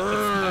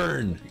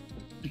burn!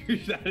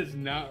 That is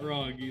not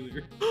wrong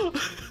either.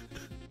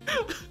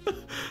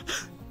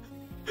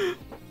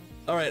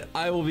 Alright,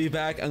 I will be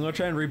back. I'm gonna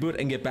try and reboot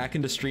and get back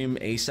into stream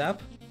ASAP.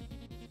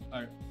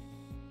 Alright.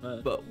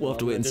 But we'll have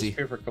to wait and see.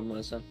 Disappear for a couple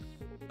minutes then.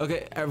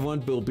 Okay,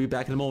 everyone, we'll be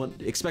back in a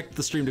moment. Expect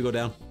the stream to go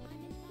down.